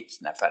همه یک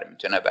نفر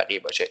میتونه بقیه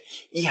باشه،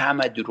 این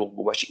همه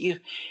دروغگو باشه، این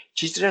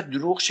چیز را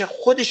دروغشه،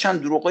 خودشان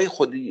دروغای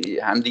خود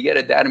همدیگه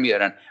رو در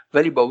میارن.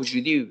 ولی با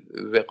وجودی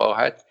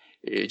وقاحت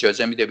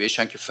اجازه میده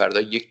بهشان که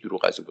فردا یک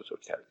دروغ از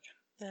بزرگتر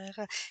بگن.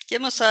 دقیقا. یه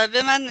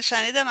مصاحبه من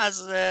شنیدم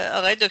از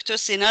آقای دکتر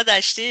سینا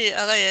دشتی،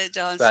 آقای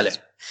جهانسوز، بله.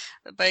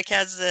 با یکی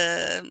از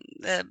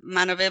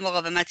منابع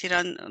مقاومت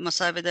ایران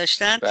مصاحبه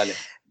داشتن. بله.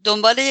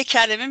 دنبال یک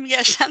کلمه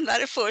میگشتن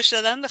برای فحش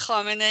دادن به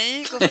خامنه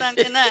ای، گفتن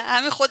که نه،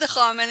 همین خود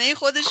خامنه ای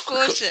خودش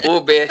فحشه.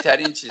 او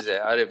بهترین چیزه.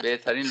 آره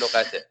بهترین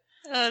لغته.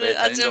 آره،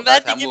 از این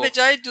بعد دیگه به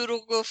جای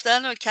دروغ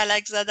گفتن و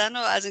کلک زدن و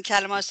از این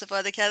کلمه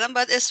استفاده کردن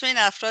باید اسم این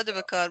افراد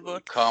به کار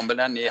برد.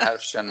 کاملا یه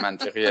حرفشان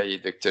منطقیه.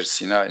 دکتر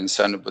سینا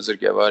انسان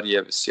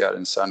بزرگواریه، بسیار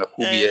انسان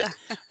خوبیه،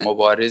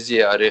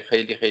 مبارزیه. آره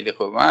خیلی خیلی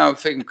خوب. من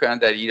فکر میکنم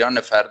در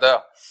ایران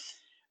فردا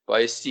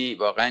بایستی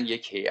واقعا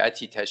یک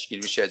هیئتی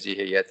تشکیل بشه از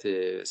هیئت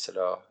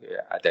اصطلاح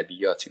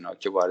ادبیات اینا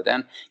که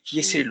واردن، که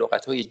یه سری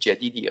لغت‌های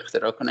جدیدی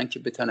اختراع کنن که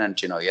بتونن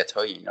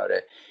جنایت‌های اینا رو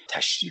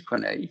تشریح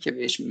کنه. این که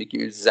بهش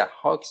میگیم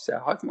ضحاک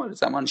مال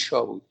زمان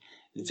شاه بود،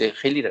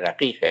 خیلی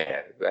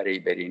رقیقه،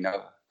 برای اینا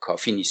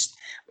کافی نیست.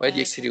 باید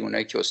یک سری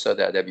اونایی که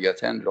استاد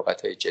ادبیاتن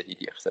لغت‌های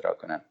جدیدی اختراع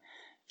کنن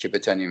که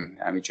بتونیم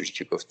همینجوری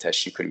که گفت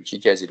تشریح کنیم که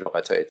یکی از این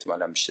لغت‌ها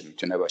احتمالاً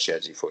میتونه باشه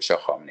از این فحشا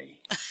خامنه‌ای.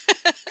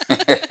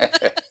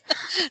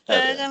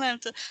 دقیقاً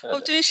همینطور. خب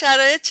تو این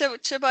شرایط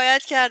چه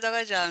باید کرد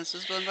آقای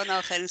جهانسوز؟ به عنوان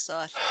آخرین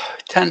سوال.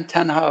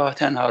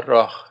 تنها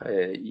راه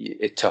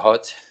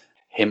اتحاد،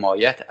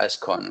 حمایت از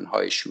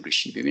کانون‌های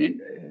شورشی.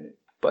 ببینید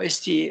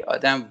بایستی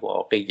آدم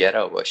واقعی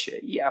گرا باشه.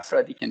 این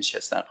افرادی که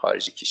نشستن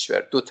خارج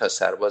کشور، 2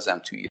 سربازم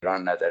تو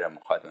ایران نداره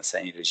مخاطب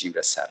مثلا این رژیم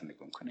را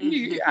سرنگون کنه،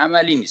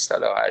 عملی نیست.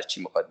 حالا هر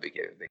چی میخواد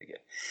بگه.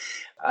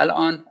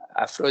 الان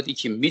افرادی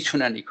که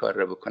میتونن این کار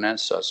رو بکنن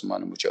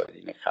سازمان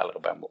مجاهدین خلق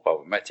و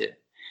مقاومت.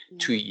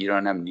 توی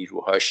ایران هم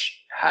نیروهاش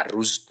هر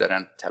روز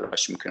دارن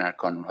تلاش میکنن،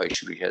 کانونهای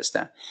شروعی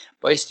هستن.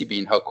 بایستی به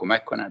اینها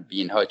کمک کنن، به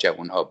اینها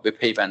جوانها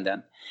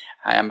بپیوندن.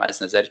 هم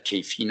از نظر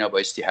کیفی اینا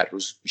بایستی هر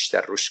روز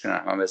بیشتر رشد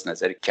کنن، هم از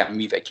نظر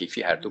کمی و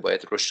کیفی هر دو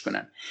باید رشد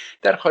کنن.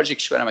 در خارج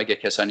کشور هم اگر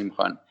کسانی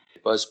میخوان،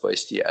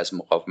 بایستی از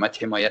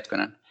مقاومت حمایت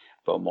کنن،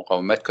 با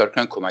مقاومت کار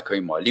کنن. کمک‌های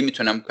مالی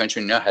میتونن بکنن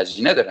چون اینا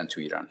هزینه دارن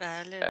تو ایران.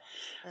 بله.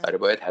 آره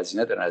باید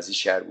هزینه دارن، از این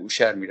شهر به اون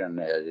شهر میرن،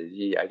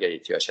 اگر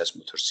احتیاج هست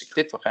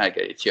موتورسیکلت بخرن،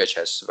 اگر احتیاج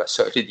هست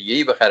وسایل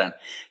دیگه‌ای بخرن،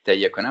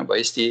 تهیه کنن.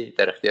 بایستی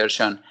در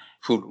اختیارشان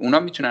پول، اونا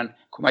میتونن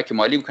کمک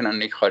مالی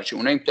میکنن. یک خارجی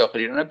اونا این داخل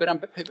ایران برن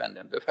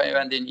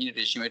بپیوندن این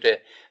رژیم رو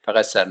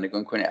فقط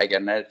سرنگون کنه. اگر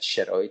نه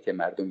شرایط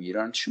مردم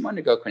ایران، شما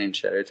نگاه کنین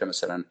شرایط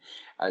مثلا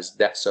از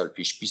 10 سال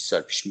پیش 20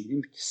 سال پیش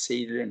می‌بینیم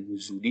سیر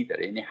نزولی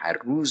داره، یعنی هر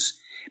روز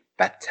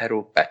بدتر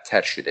و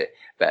بدتر شده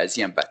و از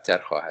این بدتر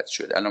خواهد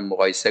شد. الان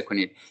مقایسه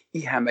کنید،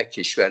 این همه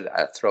کشور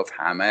اطراف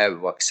همه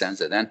واکسن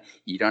زدن،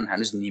 ایران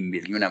هنوز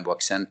 500,000 هم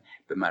واکسن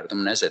به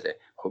مردم نزده.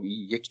 خب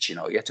این یک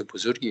جنایت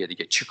بزرگیه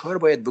دیگه. چه کار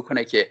باید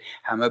بکنه که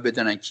همه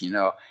بدونن که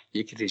اینا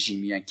یک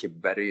رژیمی هستن که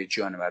برای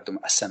جان مردم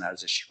اصلا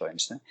ارزشی قائل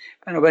نیستن؟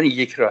 بنابراین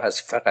یک راه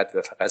از فقط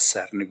و فقط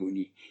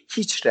سرنگونی.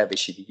 هیچ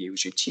روشی دیگه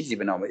وجود، چیزی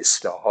به نام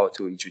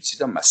اصلاحات و اینجور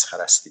چیزا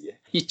مسخره است دیگه.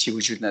 هیچی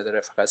وجود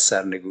نداره، فقط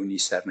سرنگونی.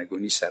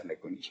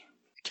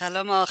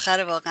 کلام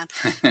آخر واقعا.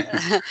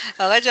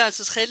 آقای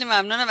جهانسوز خیلی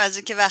ممنونم از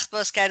اینکه وقت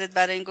باز کردید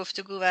برای این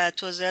گفتگو و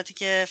توضیحاتی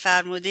که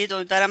فرمودید.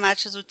 امیدوارم هر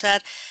چه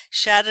زودتر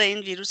شر این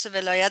ویروس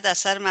ولایت از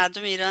سر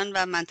مردم ایران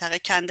و منطقه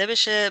کنده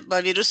بشه.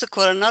 با ویروس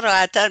کرونا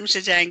راحت‌تر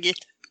میشه جنگید.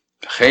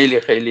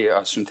 خیلی خیلی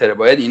آسان‌تره.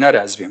 باید اینا رو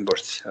از بین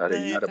برد. آره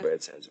اینا رو باید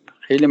از بین.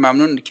 خیلی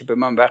ممنون که به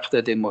من وقت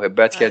دادید،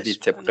 محبت کردید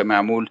طبق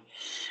معمول.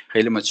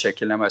 خیلی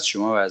متشکرم از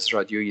شما و از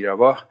رادیو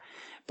ایرواح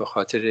به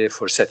خاطر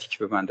فرصتی که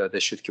به من داده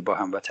شد که با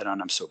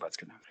هموطنانم صحبت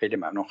کنم. خیلی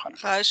ممنون خانم.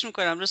 خواهش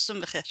میکنم.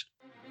 روزتون بخیر.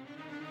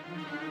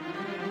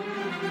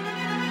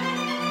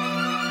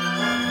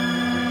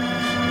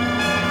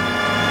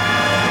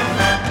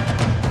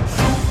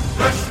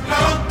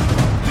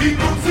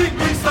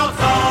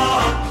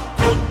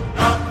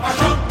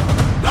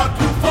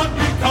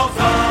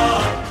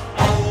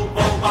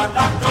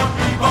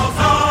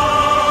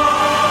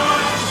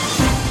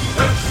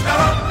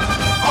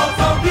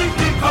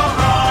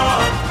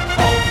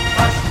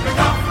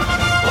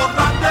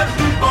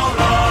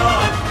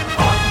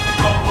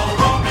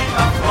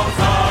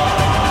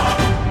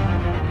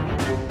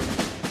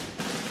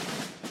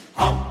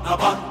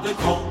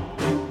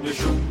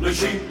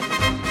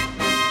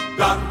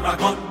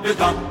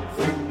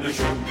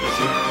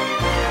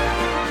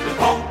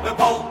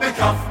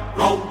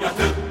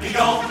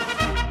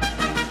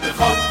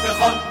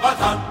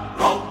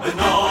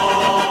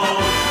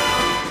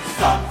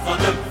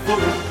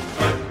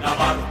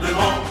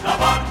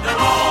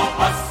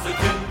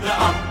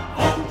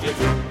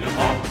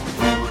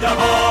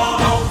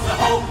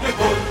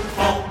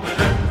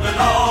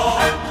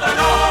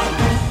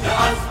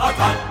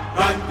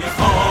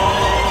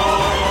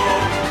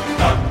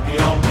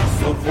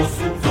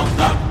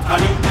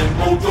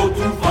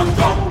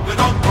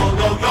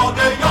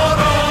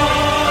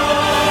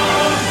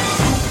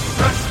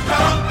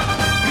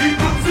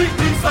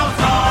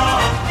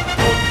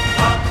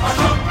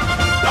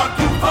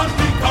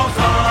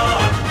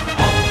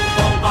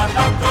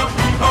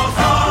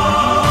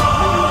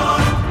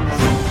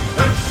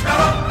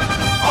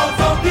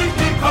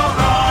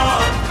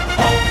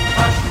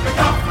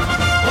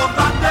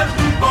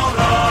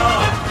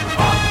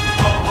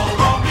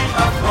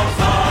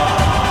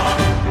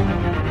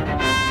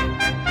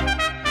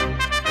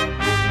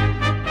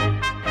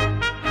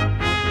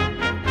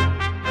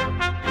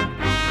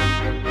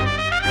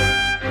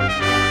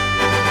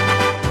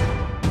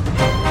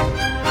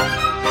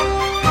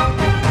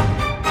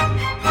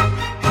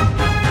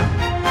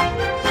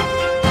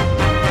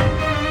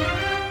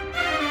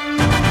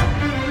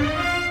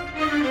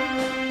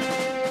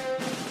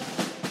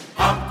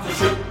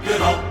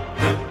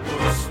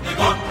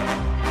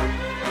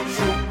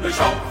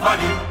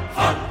 خرید.